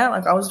understand that.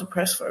 Like, I was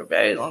depressed for a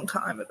very long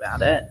time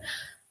about it.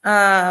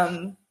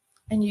 And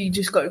you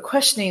just go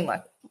questioning,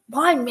 like,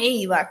 why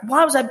me? Like,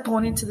 why was I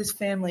born into this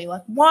family?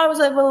 Like, why was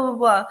I blah, blah,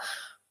 blah?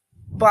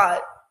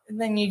 But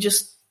then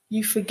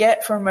you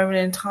forget for a moment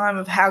in time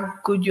of how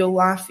good your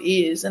life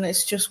is, and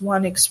it's just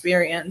one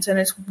experience and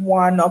it's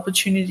one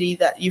opportunity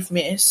that you've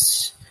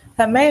missed.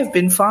 That may have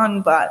been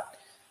fun, but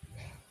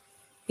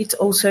it's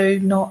also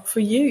not for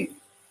you.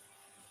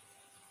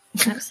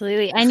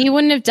 Absolutely. And you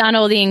wouldn't have done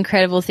all the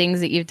incredible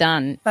things that you've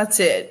done. That's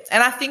it.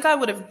 And I think I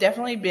would have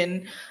definitely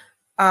been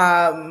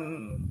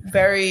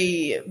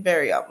very,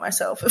 very up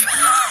myself if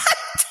I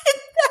did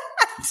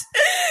that.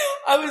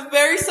 I was a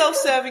very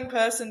self-serving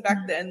person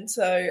back then,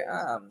 so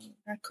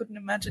I couldn't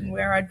imagine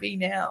where I'd be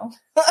now.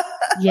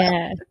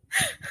 Yeah.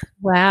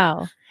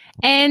 Wow.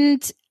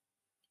 And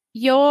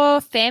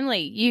your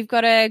family, you've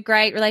got a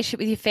great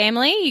relationship with your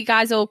family? You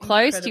guys all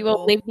close? Incredible. Do you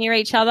all live near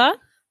each other?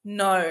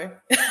 No.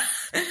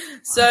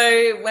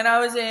 So when I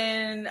was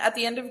at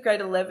the end of grade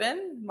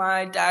 11,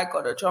 my dad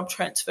got a job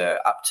transfer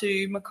up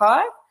to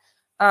Mackay.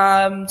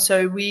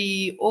 So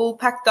we all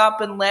packed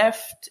up and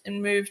left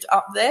and moved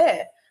up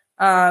there.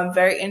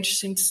 Very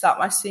interesting to start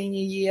my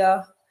senior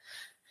year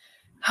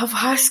of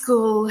high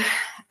school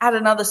at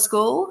another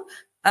school,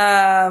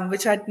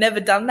 which I'd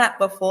never done that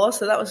before.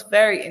 So that was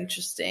very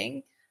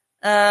interesting.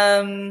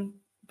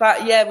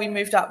 But yeah, we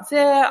moved up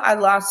there. I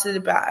lasted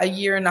about a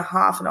year and a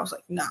half and I was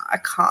like, nah, I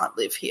can't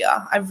live here.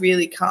 I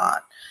really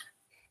can't.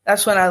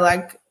 That's when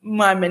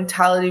my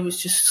mentality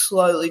was just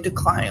slowly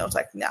declining. I was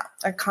like, nah,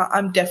 I can't.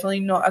 I'm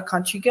definitely not a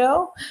country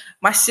girl.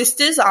 My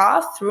sisters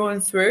are through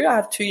and through. I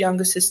have two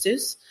younger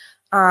sisters.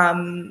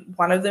 One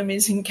of them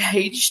is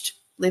engaged,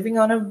 living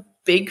on a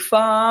big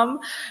farm,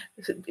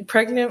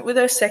 pregnant with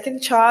her second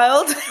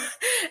child.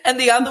 And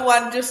the other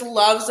one just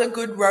loves a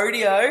good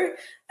rodeo.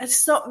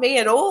 It's not me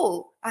at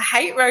all. I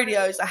hate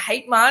rodeos. I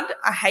hate mud.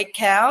 I hate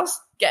cows.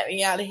 Get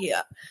me out of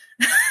here.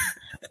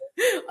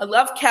 I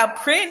love cow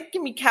print.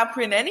 Give me cow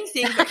print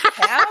anything but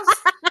cows.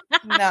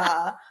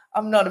 Nah,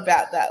 I'm not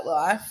about that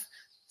life.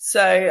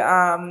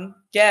 So,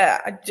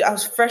 yeah, I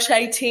was fresh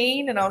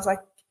 18 and I was like,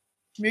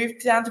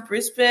 moved down to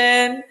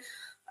Brisbane,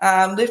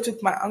 lived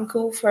with my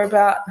uncle for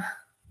about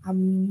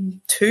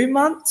 2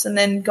 months and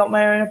then got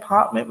my own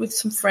apartment with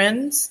some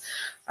friends.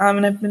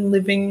 And I've been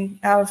living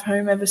out of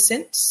home ever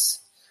since.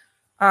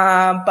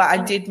 But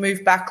I did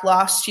move back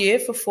last year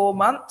for 4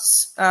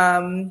 months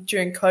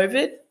during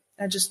COVID.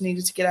 I just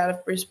needed to get out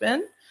of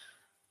Brisbane.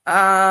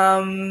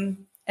 And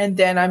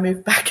then I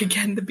moved back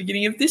again the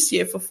beginning of this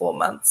year for 4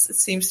 months. It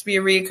seems to be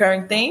a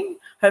reoccurring theme.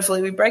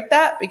 hopefully we break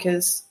that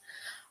because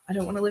I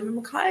don't want to live in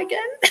Mackay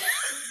again.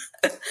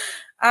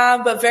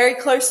 But very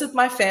close with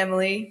my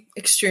family,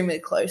 extremely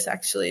close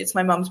actually. It's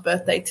my mum's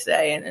birthday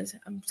today and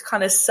I'm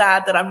kind of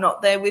sad that I'm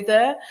not there with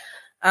her.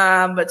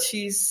 But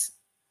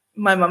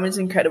my mum is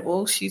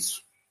incredible.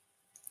 She's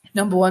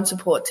number one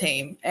support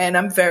team and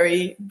I'm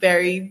very,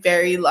 very,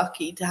 very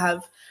lucky to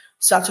have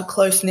such a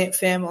close-knit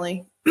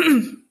family.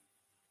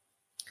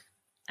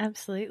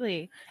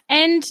 Absolutely.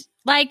 And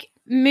like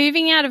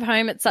moving out of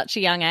home at such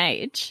a young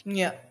age.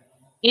 Yeah.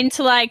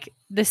 Into like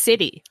the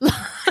city,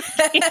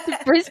 into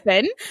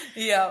Brisbane.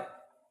 Yeah.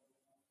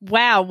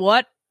 Wow,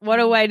 what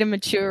a way to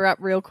mature up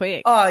real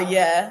quick. Oh,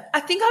 yeah.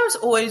 I think I was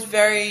always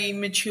very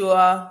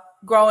mature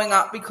growing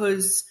up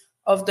because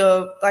of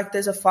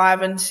there's a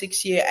 5 and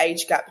 6 year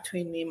age gap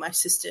between me and my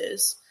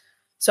sisters.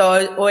 So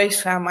I always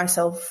found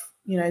myself,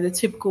 the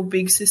typical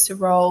big sister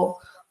role,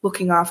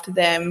 looking after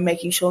them,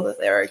 making sure that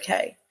they're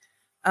okay.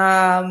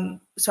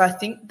 So I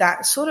think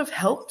that sort of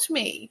helped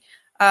me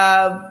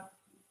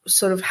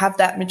sort of have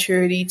that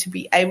maturity to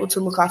be able to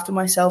look after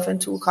myself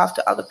and to look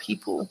after other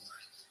people.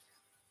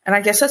 And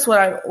I guess that's what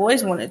I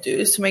always want to do,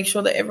 is to make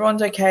sure that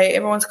everyone's okay,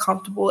 everyone's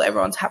comfortable,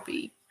 everyone's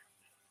happy.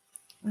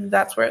 And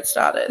that's where it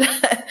started.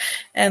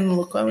 And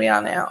look where we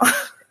are now.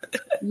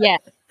 Yeah.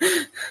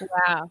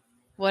 Wow.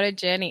 What a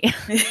journey.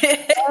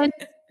 And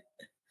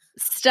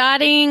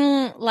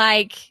starting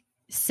like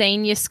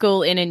senior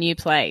school in a new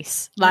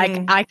place. Like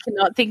I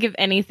cannot think of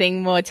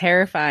anything more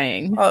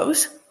terrifying. Oh, it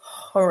was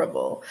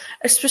horrible.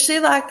 Especially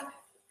like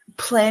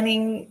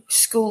planning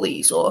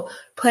schoolies or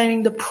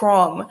planning the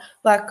prom.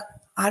 Like,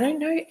 I don't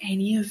know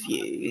any of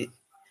you,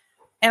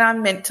 and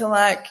I'm meant to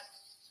like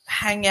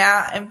hang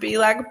out and be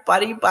like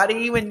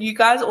buddy when you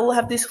guys all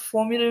have these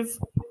formative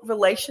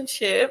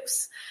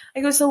relationships.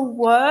 Like, it was the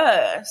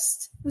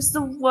worst. It was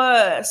the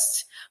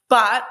worst.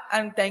 But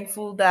I'm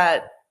thankful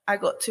that I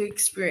got to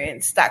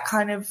experience that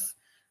kind of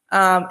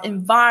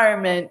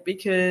environment,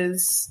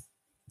 because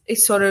it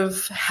sort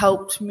of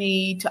helped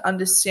me to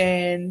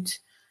understand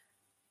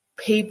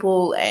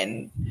people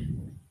and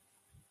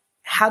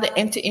how to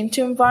enter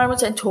into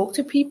environments and talk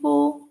to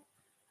people,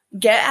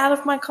 get out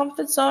of my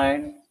comfort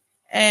zone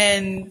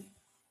and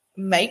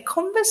make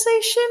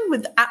conversation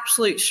with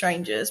absolute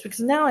strangers,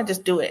 because now I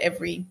just do it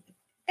every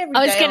day.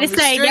 I was going to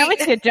say, now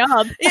it's your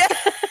job. Yeah.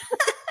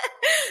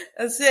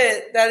 That's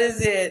it. That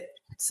is it.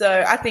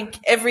 So I think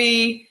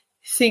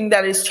everything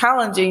that is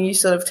challenging, you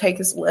sort of take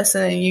as a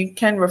lesson and you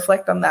can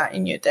reflect on that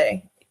in your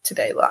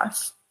day-to-day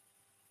life.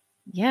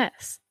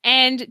 Yes.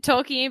 And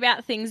talking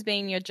about things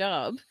being your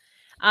job,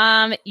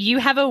 you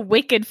have a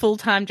wicked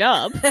full-time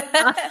job.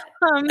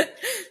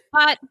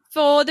 But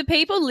for the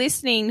people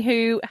listening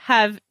who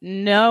have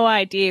no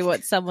idea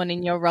what someone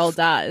in your role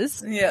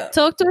does,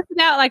 talk to us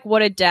about like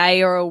what a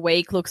day or a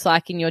week looks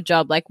like in your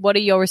job. Like, what are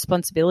your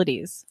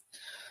responsibilities?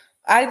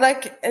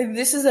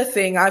 This is a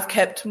thing, I've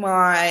kept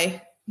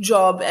my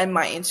job and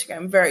my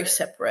Instagram very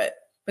separate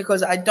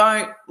because I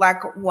don't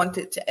want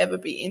it to ever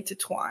be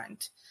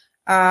intertwined.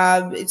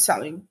 It's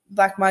something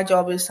like, my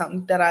job is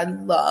something that I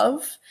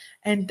love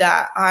and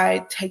that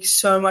I take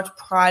so much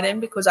pride in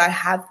because I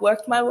have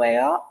worked my way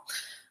up.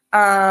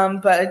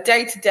 But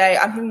day to day,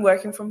 I've been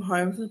working from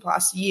home for the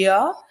past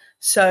year,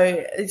 so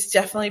it's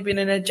definitely been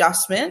an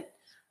adjustment.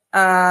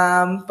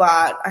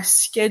 But I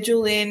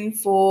schedule in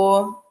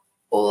for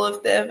all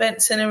of the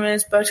event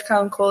cinemas, Burj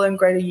Khalifa and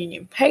Greater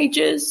Union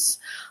pages.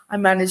 I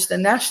manage the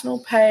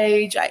national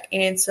page. I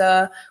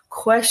answer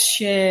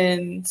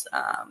questions,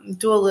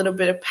 do a little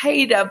bit of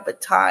paid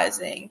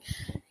advertising.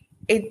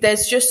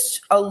 There's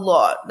just a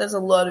lot. There's a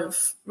lot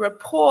of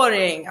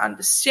reporting,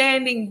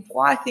 understanding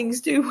why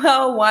things do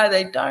well, why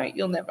they don't.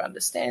 You'll never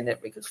understand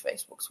it because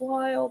Facebook's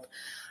wild.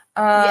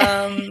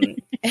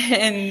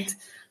 And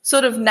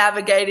sort of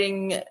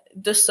navigating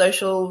the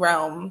social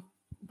realm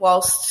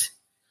whilst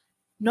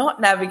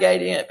not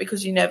navigating it,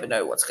 because you never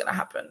know what's going to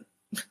happen.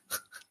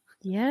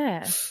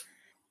 Yeah.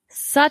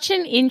 Such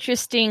an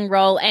interesting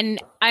role.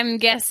 And I'm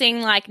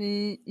guessing like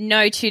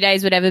no 2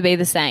 days would ever be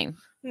the same.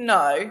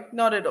 No,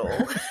 not at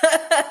all.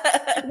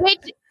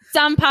 Which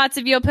some parts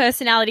of your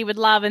personality would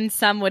love and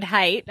some would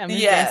hate, I'm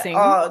guessing.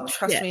 Oh,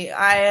 trust me.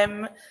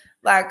 I'm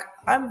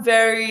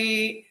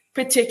very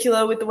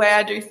particular with the way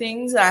I do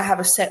things. I have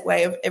a set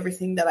way of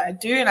everything that I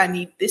do, and I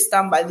need this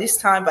done by this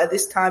time, by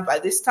this time, by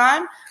this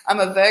time.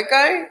 I'm a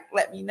Virgo.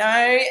 Let me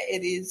know.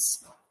 It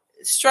is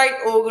straight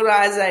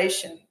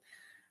organization.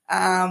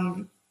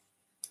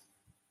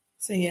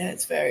 So yeah,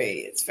 it's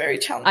very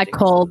challenging. I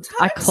called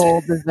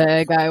the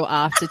Virgo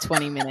after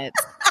 20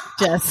 minutes,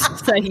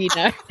 just so you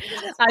know.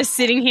 I was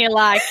sitting here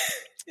like,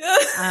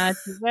 it's a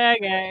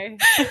Virgo.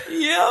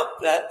 Yep,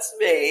 that's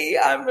me.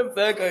 I'm a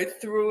Virgo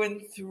through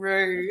and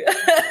through.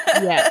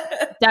 Yeah,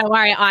 don't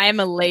worry, I am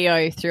a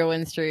Leo through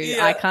and through.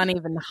 Yeah. I can't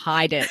even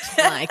hide it.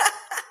 Like,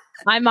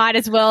 I might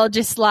as well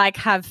just like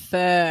have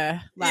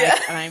fur.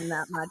 I'm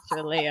that much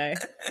a Leo.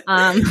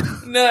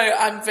 No,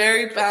 I'm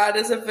very bad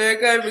as a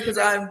Virgo because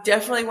I'm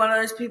definitely one of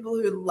those people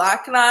who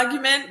like an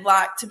argument,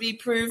 like to be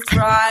proved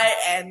right,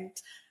 and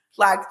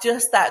like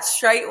just that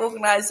straight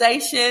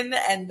organization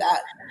and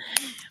that,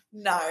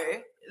 no,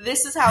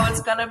 this is how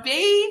it's going to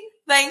be.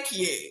 Thank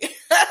you.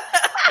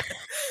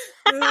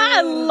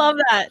 I love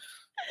that.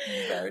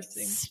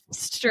 Embarrassing.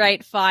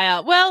 Straight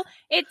fire. Well,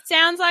 it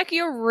sounds like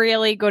you're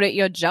really good at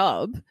your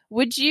job.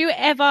 Would you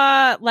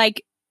ever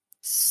like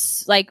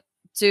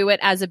do it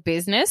as a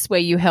business where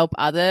you help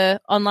other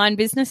online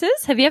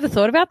businesses? Have you ever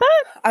thought about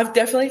that? I've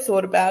definitely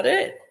thought about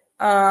it.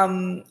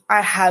 I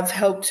have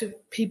helped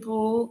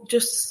people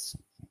just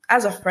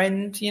as a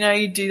friend,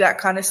 you do that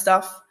kind of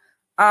stuff.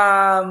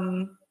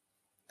 I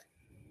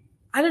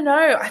don't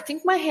know. I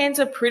think my hands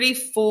are pretty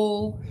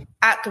full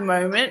at the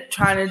moment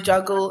trying to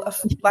juggle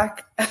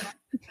like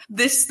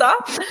this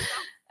stuff.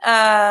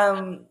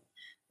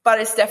 But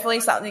it's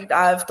definitely something that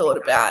I've thought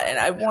about, and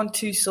I want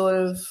to sort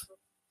of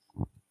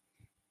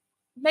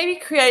maybe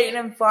create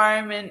an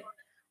environment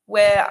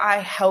where I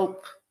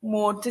help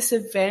more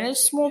disadvantaged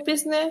small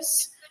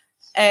business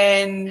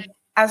and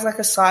as like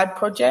a side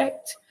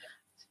project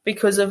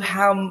because of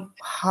how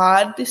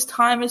hard this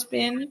time has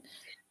been.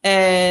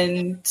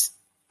 And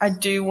I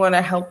do want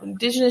to help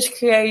Indigenous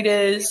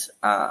creators.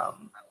 But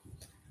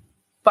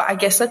I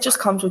guess that just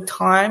comes with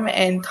time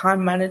and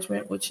time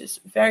management, which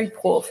is very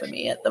poor for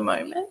me at the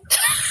moment.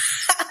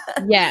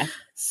 Yeah.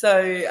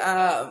 So,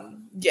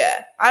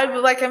 yeah,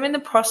 I'm in the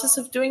process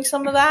of doing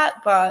some of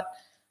that, but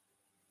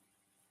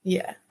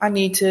yeah, I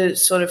need to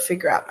sort of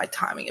figure out my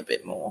timing a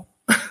bit more.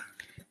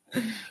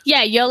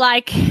 Yeah, you're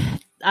like,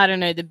 I don't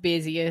know, the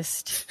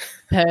busiest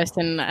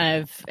person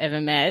I've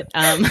ever met.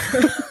 I'm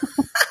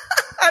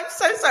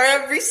so sorry.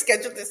 I've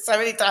rescheduled this so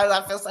many times.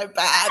 I feel so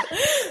bad.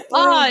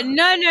 Oh,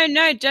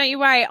 no. Don't you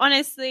worry.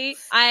 Honestly,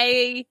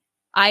 I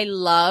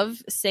love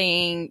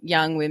seeing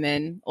young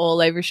women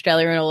all over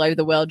Australia and all over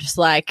the world just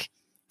like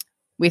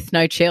with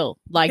no chill,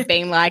 like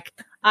being like,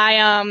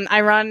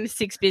 I run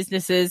 6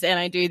 businesses and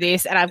I do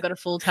this and I've got a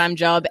full-time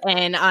job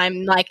and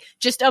I'm like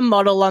just a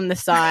model on the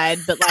side,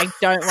 but like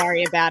don't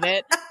worry about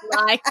it.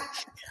 Like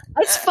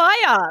it's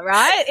fire,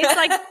 right? It's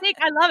like sick.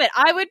 I love it.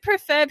 I would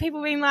prefer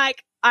people being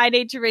like, I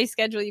need to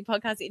reschedule your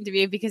podcast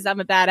interview because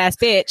I'm a badass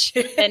bitch,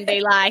 and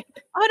be like,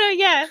 oh no,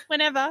 yeah,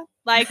 whenever.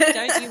 Like,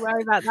 don't you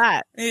worry about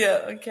that.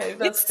 Yeah, okay,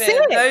 that's it's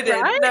fair. Sick,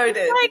 Noted.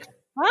 It's like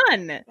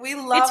fun. We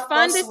love it's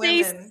fun to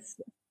women.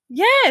 See.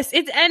 Yes,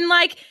 it's and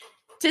like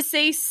to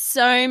see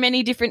so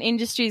many different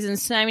industries and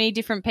so many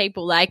different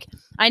people. Like,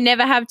 I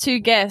never have 2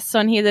 guests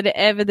on here that are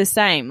ever the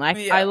same. Like,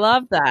 yeah. I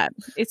love that.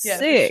 It's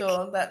sick. For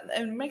sure. That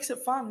and it makes it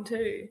fun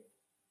too.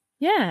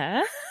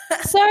 Yeah.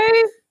 So,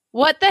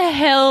 what the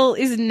hell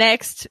is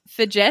next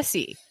for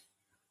Jessie?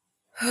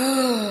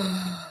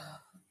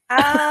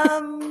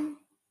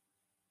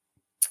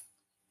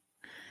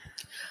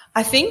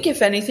 I think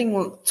if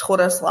anything taught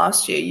us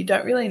last year, you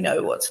don't really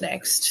know what's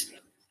next.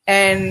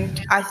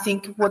 And I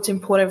think what's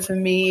important for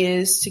me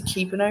is to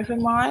keep an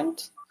open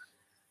mind,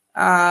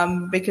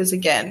 because,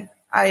 again,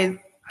 I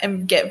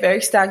get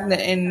very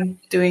stagnant in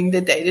doing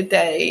the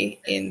day-to-day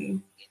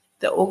in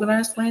the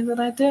organised way that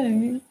I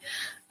do.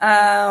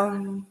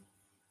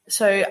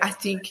 So I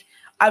think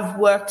I've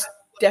worked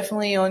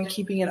definitely on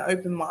keeping an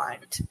open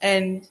mind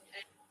and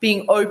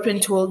being open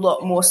to a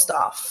lot more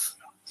stuff.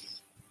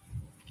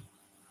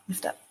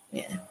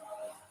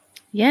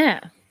 Yeah,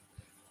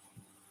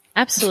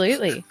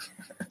 absolutely.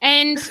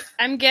 And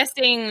I'm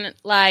guessing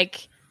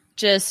like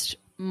just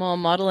more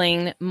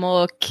modeling,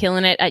 more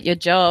killing it at your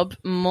job,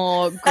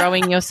 more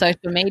growing your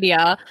social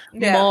media,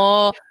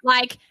 more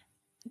like,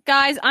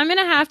 guys, I'm going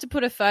to have to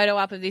put a photo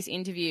up of this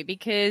interview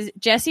because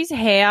Jessie's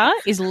hair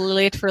is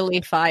literally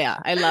fire.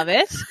 I love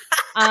it.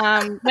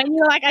 When you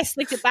were like, I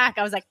slicked it back,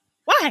 I was like,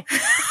 why?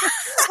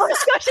 Oh my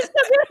gosh, it's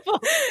so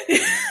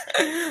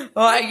beautiful.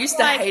 Well, I used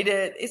to hate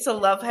it. It's a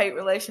love-hate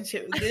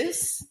relationship with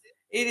this.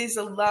 It is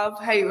a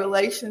love-hate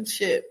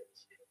relationship.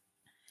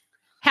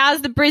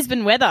 How's the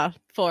Brisbane weather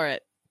for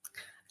it?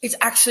 It's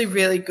actually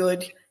really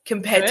good.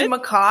 Compared to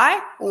Mackay,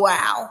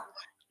 wow.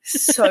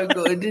 So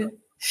good.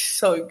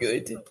 So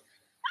good.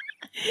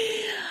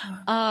 Oh,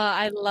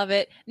 I love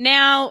it.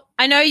 Now,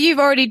 I know you've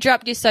already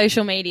dropped your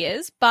social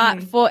medias,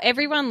 but for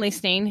everyone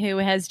listening who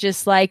has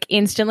just like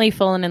instantly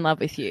fallen in love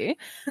with you,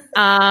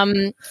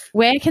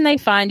 where can they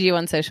find you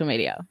on social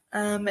media?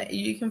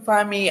 You can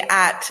find me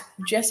at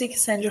Jessie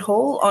Cassandra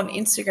Hall on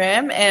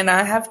Instagram, and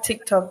I have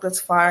TikTok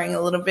that's firing a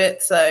little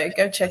bit, so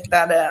go check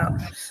that out.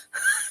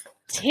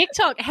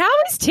 TikTok. How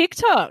is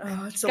TikTok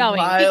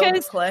going?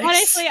 Because place.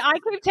 Honestly, I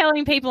keep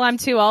telling people I'm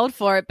too old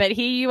for it, but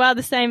here you are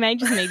the same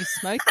age as me just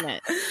smoking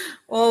it.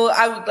 Well,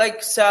 I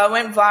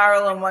went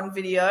viral on one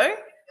video,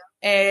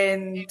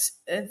 and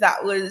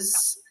that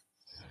was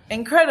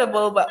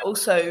incredible, but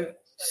also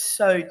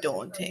so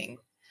daunting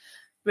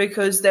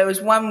because there was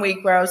one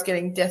week where I was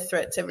getting death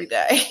threats every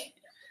day.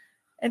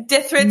 And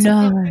death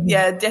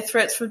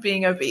threats for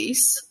being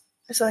obese.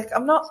 It's like,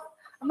 I'm not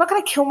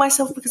going to kill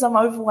myself because I'm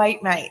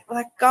overweight, mate.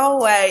 Like, go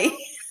away.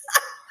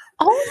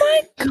 Oh,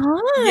 my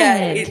God.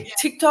 Yeah,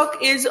 TikTok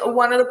is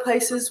one of the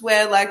places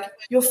where, like,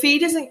 your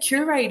feed isn't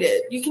curated.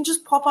 You can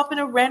just pop up in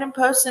a random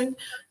person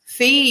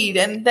feed,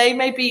 and they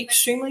may be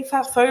extremely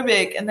fat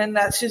phobic, and then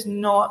that's just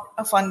not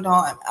a fun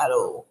time at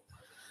all.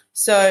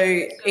 So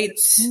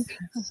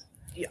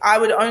I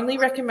would only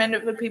recommend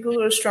it for people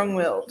who are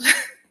strong-willed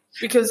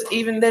because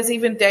there's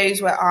even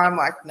days where I'm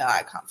like, no,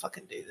 I can't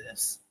fucking do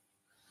this.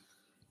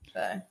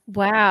 So.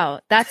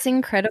 Wow, that's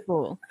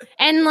incredible.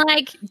 And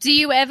like, do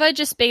you ever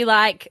just be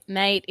like,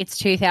 mate, it's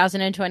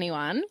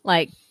 2021,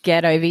 like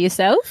get over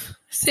yourself?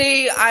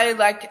 See, I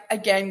like,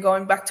 again,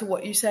 going back to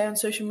what you say on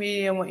social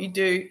media and what you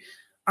do,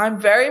 I'm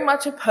very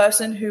much a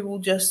person who will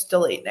just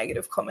delete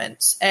negative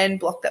comments and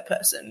block that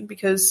person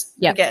because,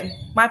 again,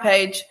 my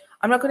page,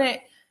 I'm not going to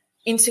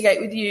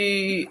instigate with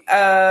you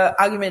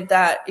argument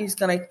that is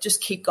going to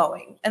just keep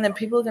going. And then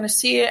people are going to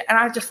see it, and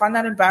I just find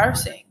that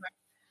embarrassing.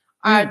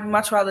 I'd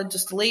much rather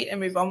just delete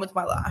and move on with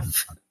my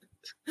life.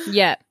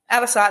 Yeah.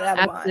 Out of sight, out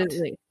of mind.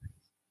 Absolutely.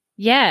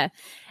 Yeah.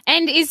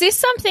 And is this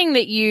something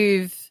that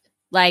you've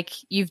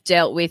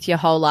dealt with your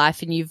whole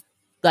life and you've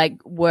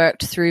like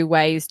worked through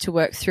ways to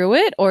work through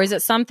it? Or is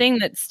it something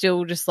that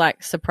still just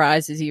like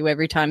surprises you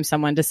every time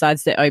someone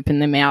decides to open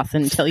their mouth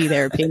and tell you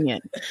their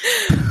opinion?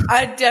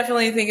 I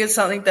definitely think it's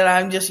something that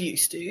I'm just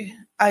used to.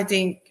 I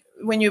think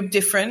when you're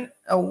different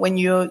or when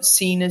you're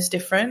seen as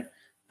different,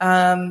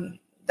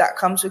 that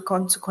comes with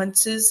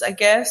consequences, I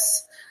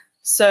guess.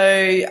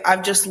 So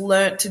I've just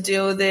learnt to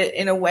deal with it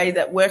in a way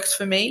that works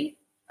for me.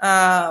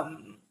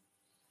 And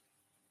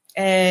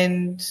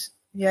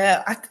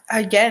yeah,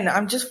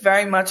 I'm just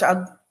very much,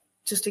 I'll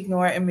just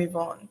ignore it and move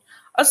on.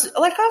 I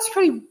was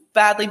pretty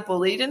badly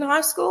bullied in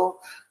high school.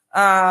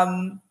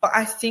 But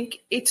I think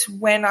it's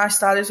when I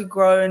started to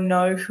grow and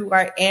know who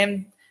I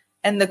am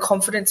and the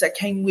confidence that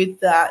came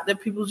with that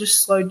people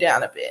just slowed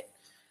down a bit.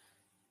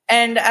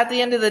 And at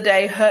the end of the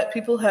day, hurt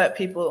people.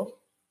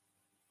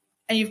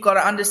 And you've got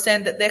to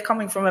understand that they're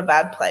coming from a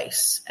bad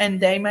place and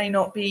they may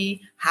not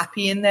be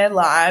happy in their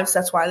lives.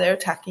 That's why they're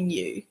attacking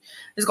you.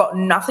 It's got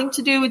nothing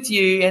to do with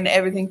you and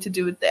everything to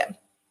do with them.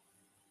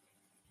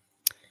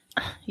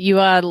 You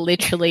are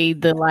literally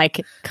the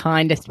like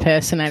kindest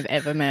person I've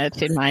ever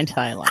met in my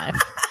entire life.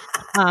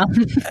 I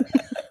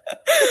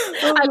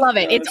love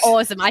it. It's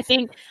awesome. I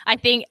think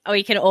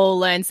we can all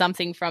learn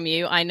something from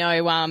you. I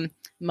know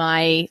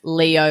my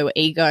Leo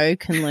ego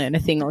can learn a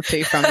thing or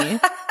two from you.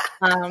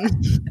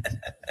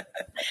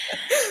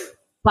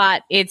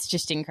 But it's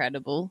just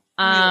incredible.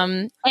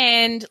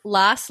 And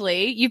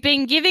lastly, you've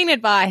been giving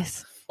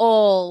advice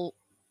all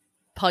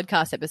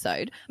podcast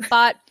episode,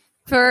 but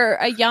for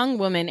a young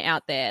woman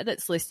out there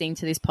that's listening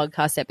to this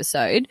podcast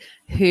episode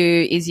who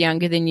is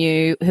younger than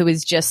you, who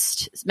is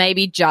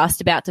maybe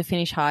just about to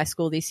finish high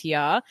school this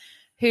year,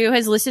 who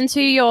has listened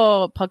to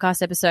your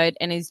podcast episode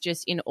and is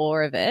just in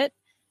awe of it,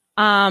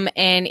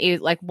 and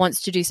is like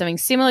wants to do something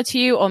similar to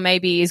you or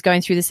maybe is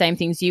going through the same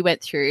things you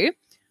went through,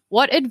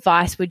 what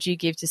advice would you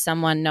give to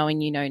someone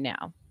knowing you know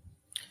now?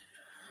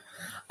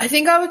 I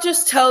think I would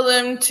just tell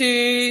them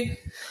to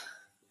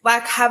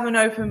like have an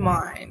open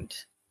mind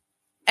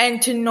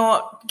and to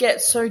not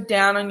get so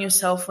down on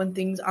yourself when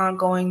things aren't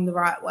going the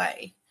right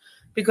way,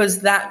 because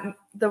the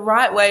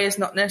right way is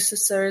not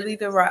necessarily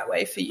the right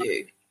way for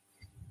you.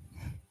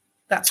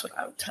 That's what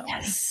I would tell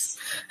them.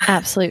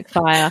 Absolute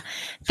fire.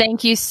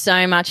 Thank you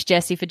so much,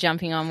 Jessie, for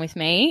jumping on with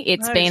me.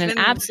 It's been an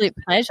absolute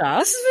pleasure.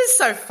 This has been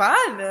so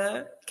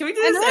fun. Can we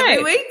do this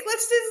every week?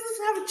 Let's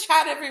have a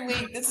chat every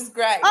week. This is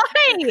great.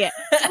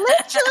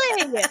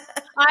 Literally.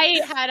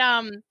 I had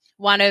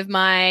one of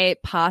my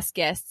past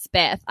guests,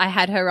 Beth, I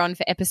had her on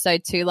for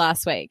episode 2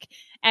 last week.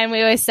 And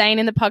we were saying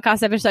in the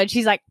podcast episode,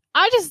 she's like,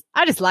 I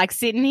just like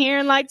sitting here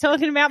and like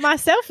talking about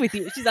myself with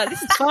you. She's like,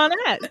 this is fun,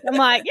 isn't it? I'm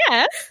like,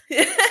 yeah.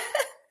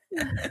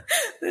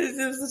 This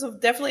is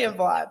definitely a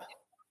vibe.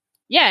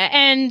 Yeah,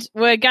 and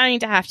we're going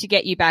to have to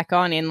get you back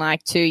on in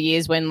like 2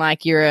 years when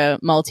like you're a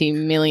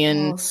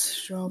multi-million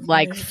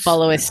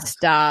follower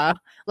star.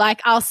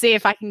 Like I'll see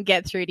if I can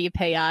get through to your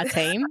PR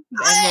team.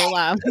 And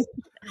we'll,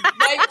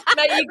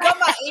 no, you got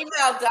my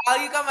email,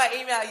 Dal. You got my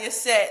email. You're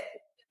set.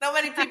 Not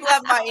many people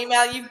have my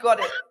email. You've got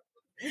it.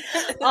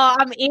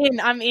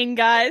 I'm in,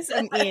 guys.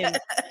 I'm in.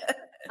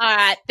 All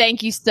right.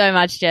 Thank you so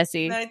much,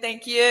 Jessie. No,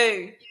 thank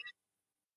you.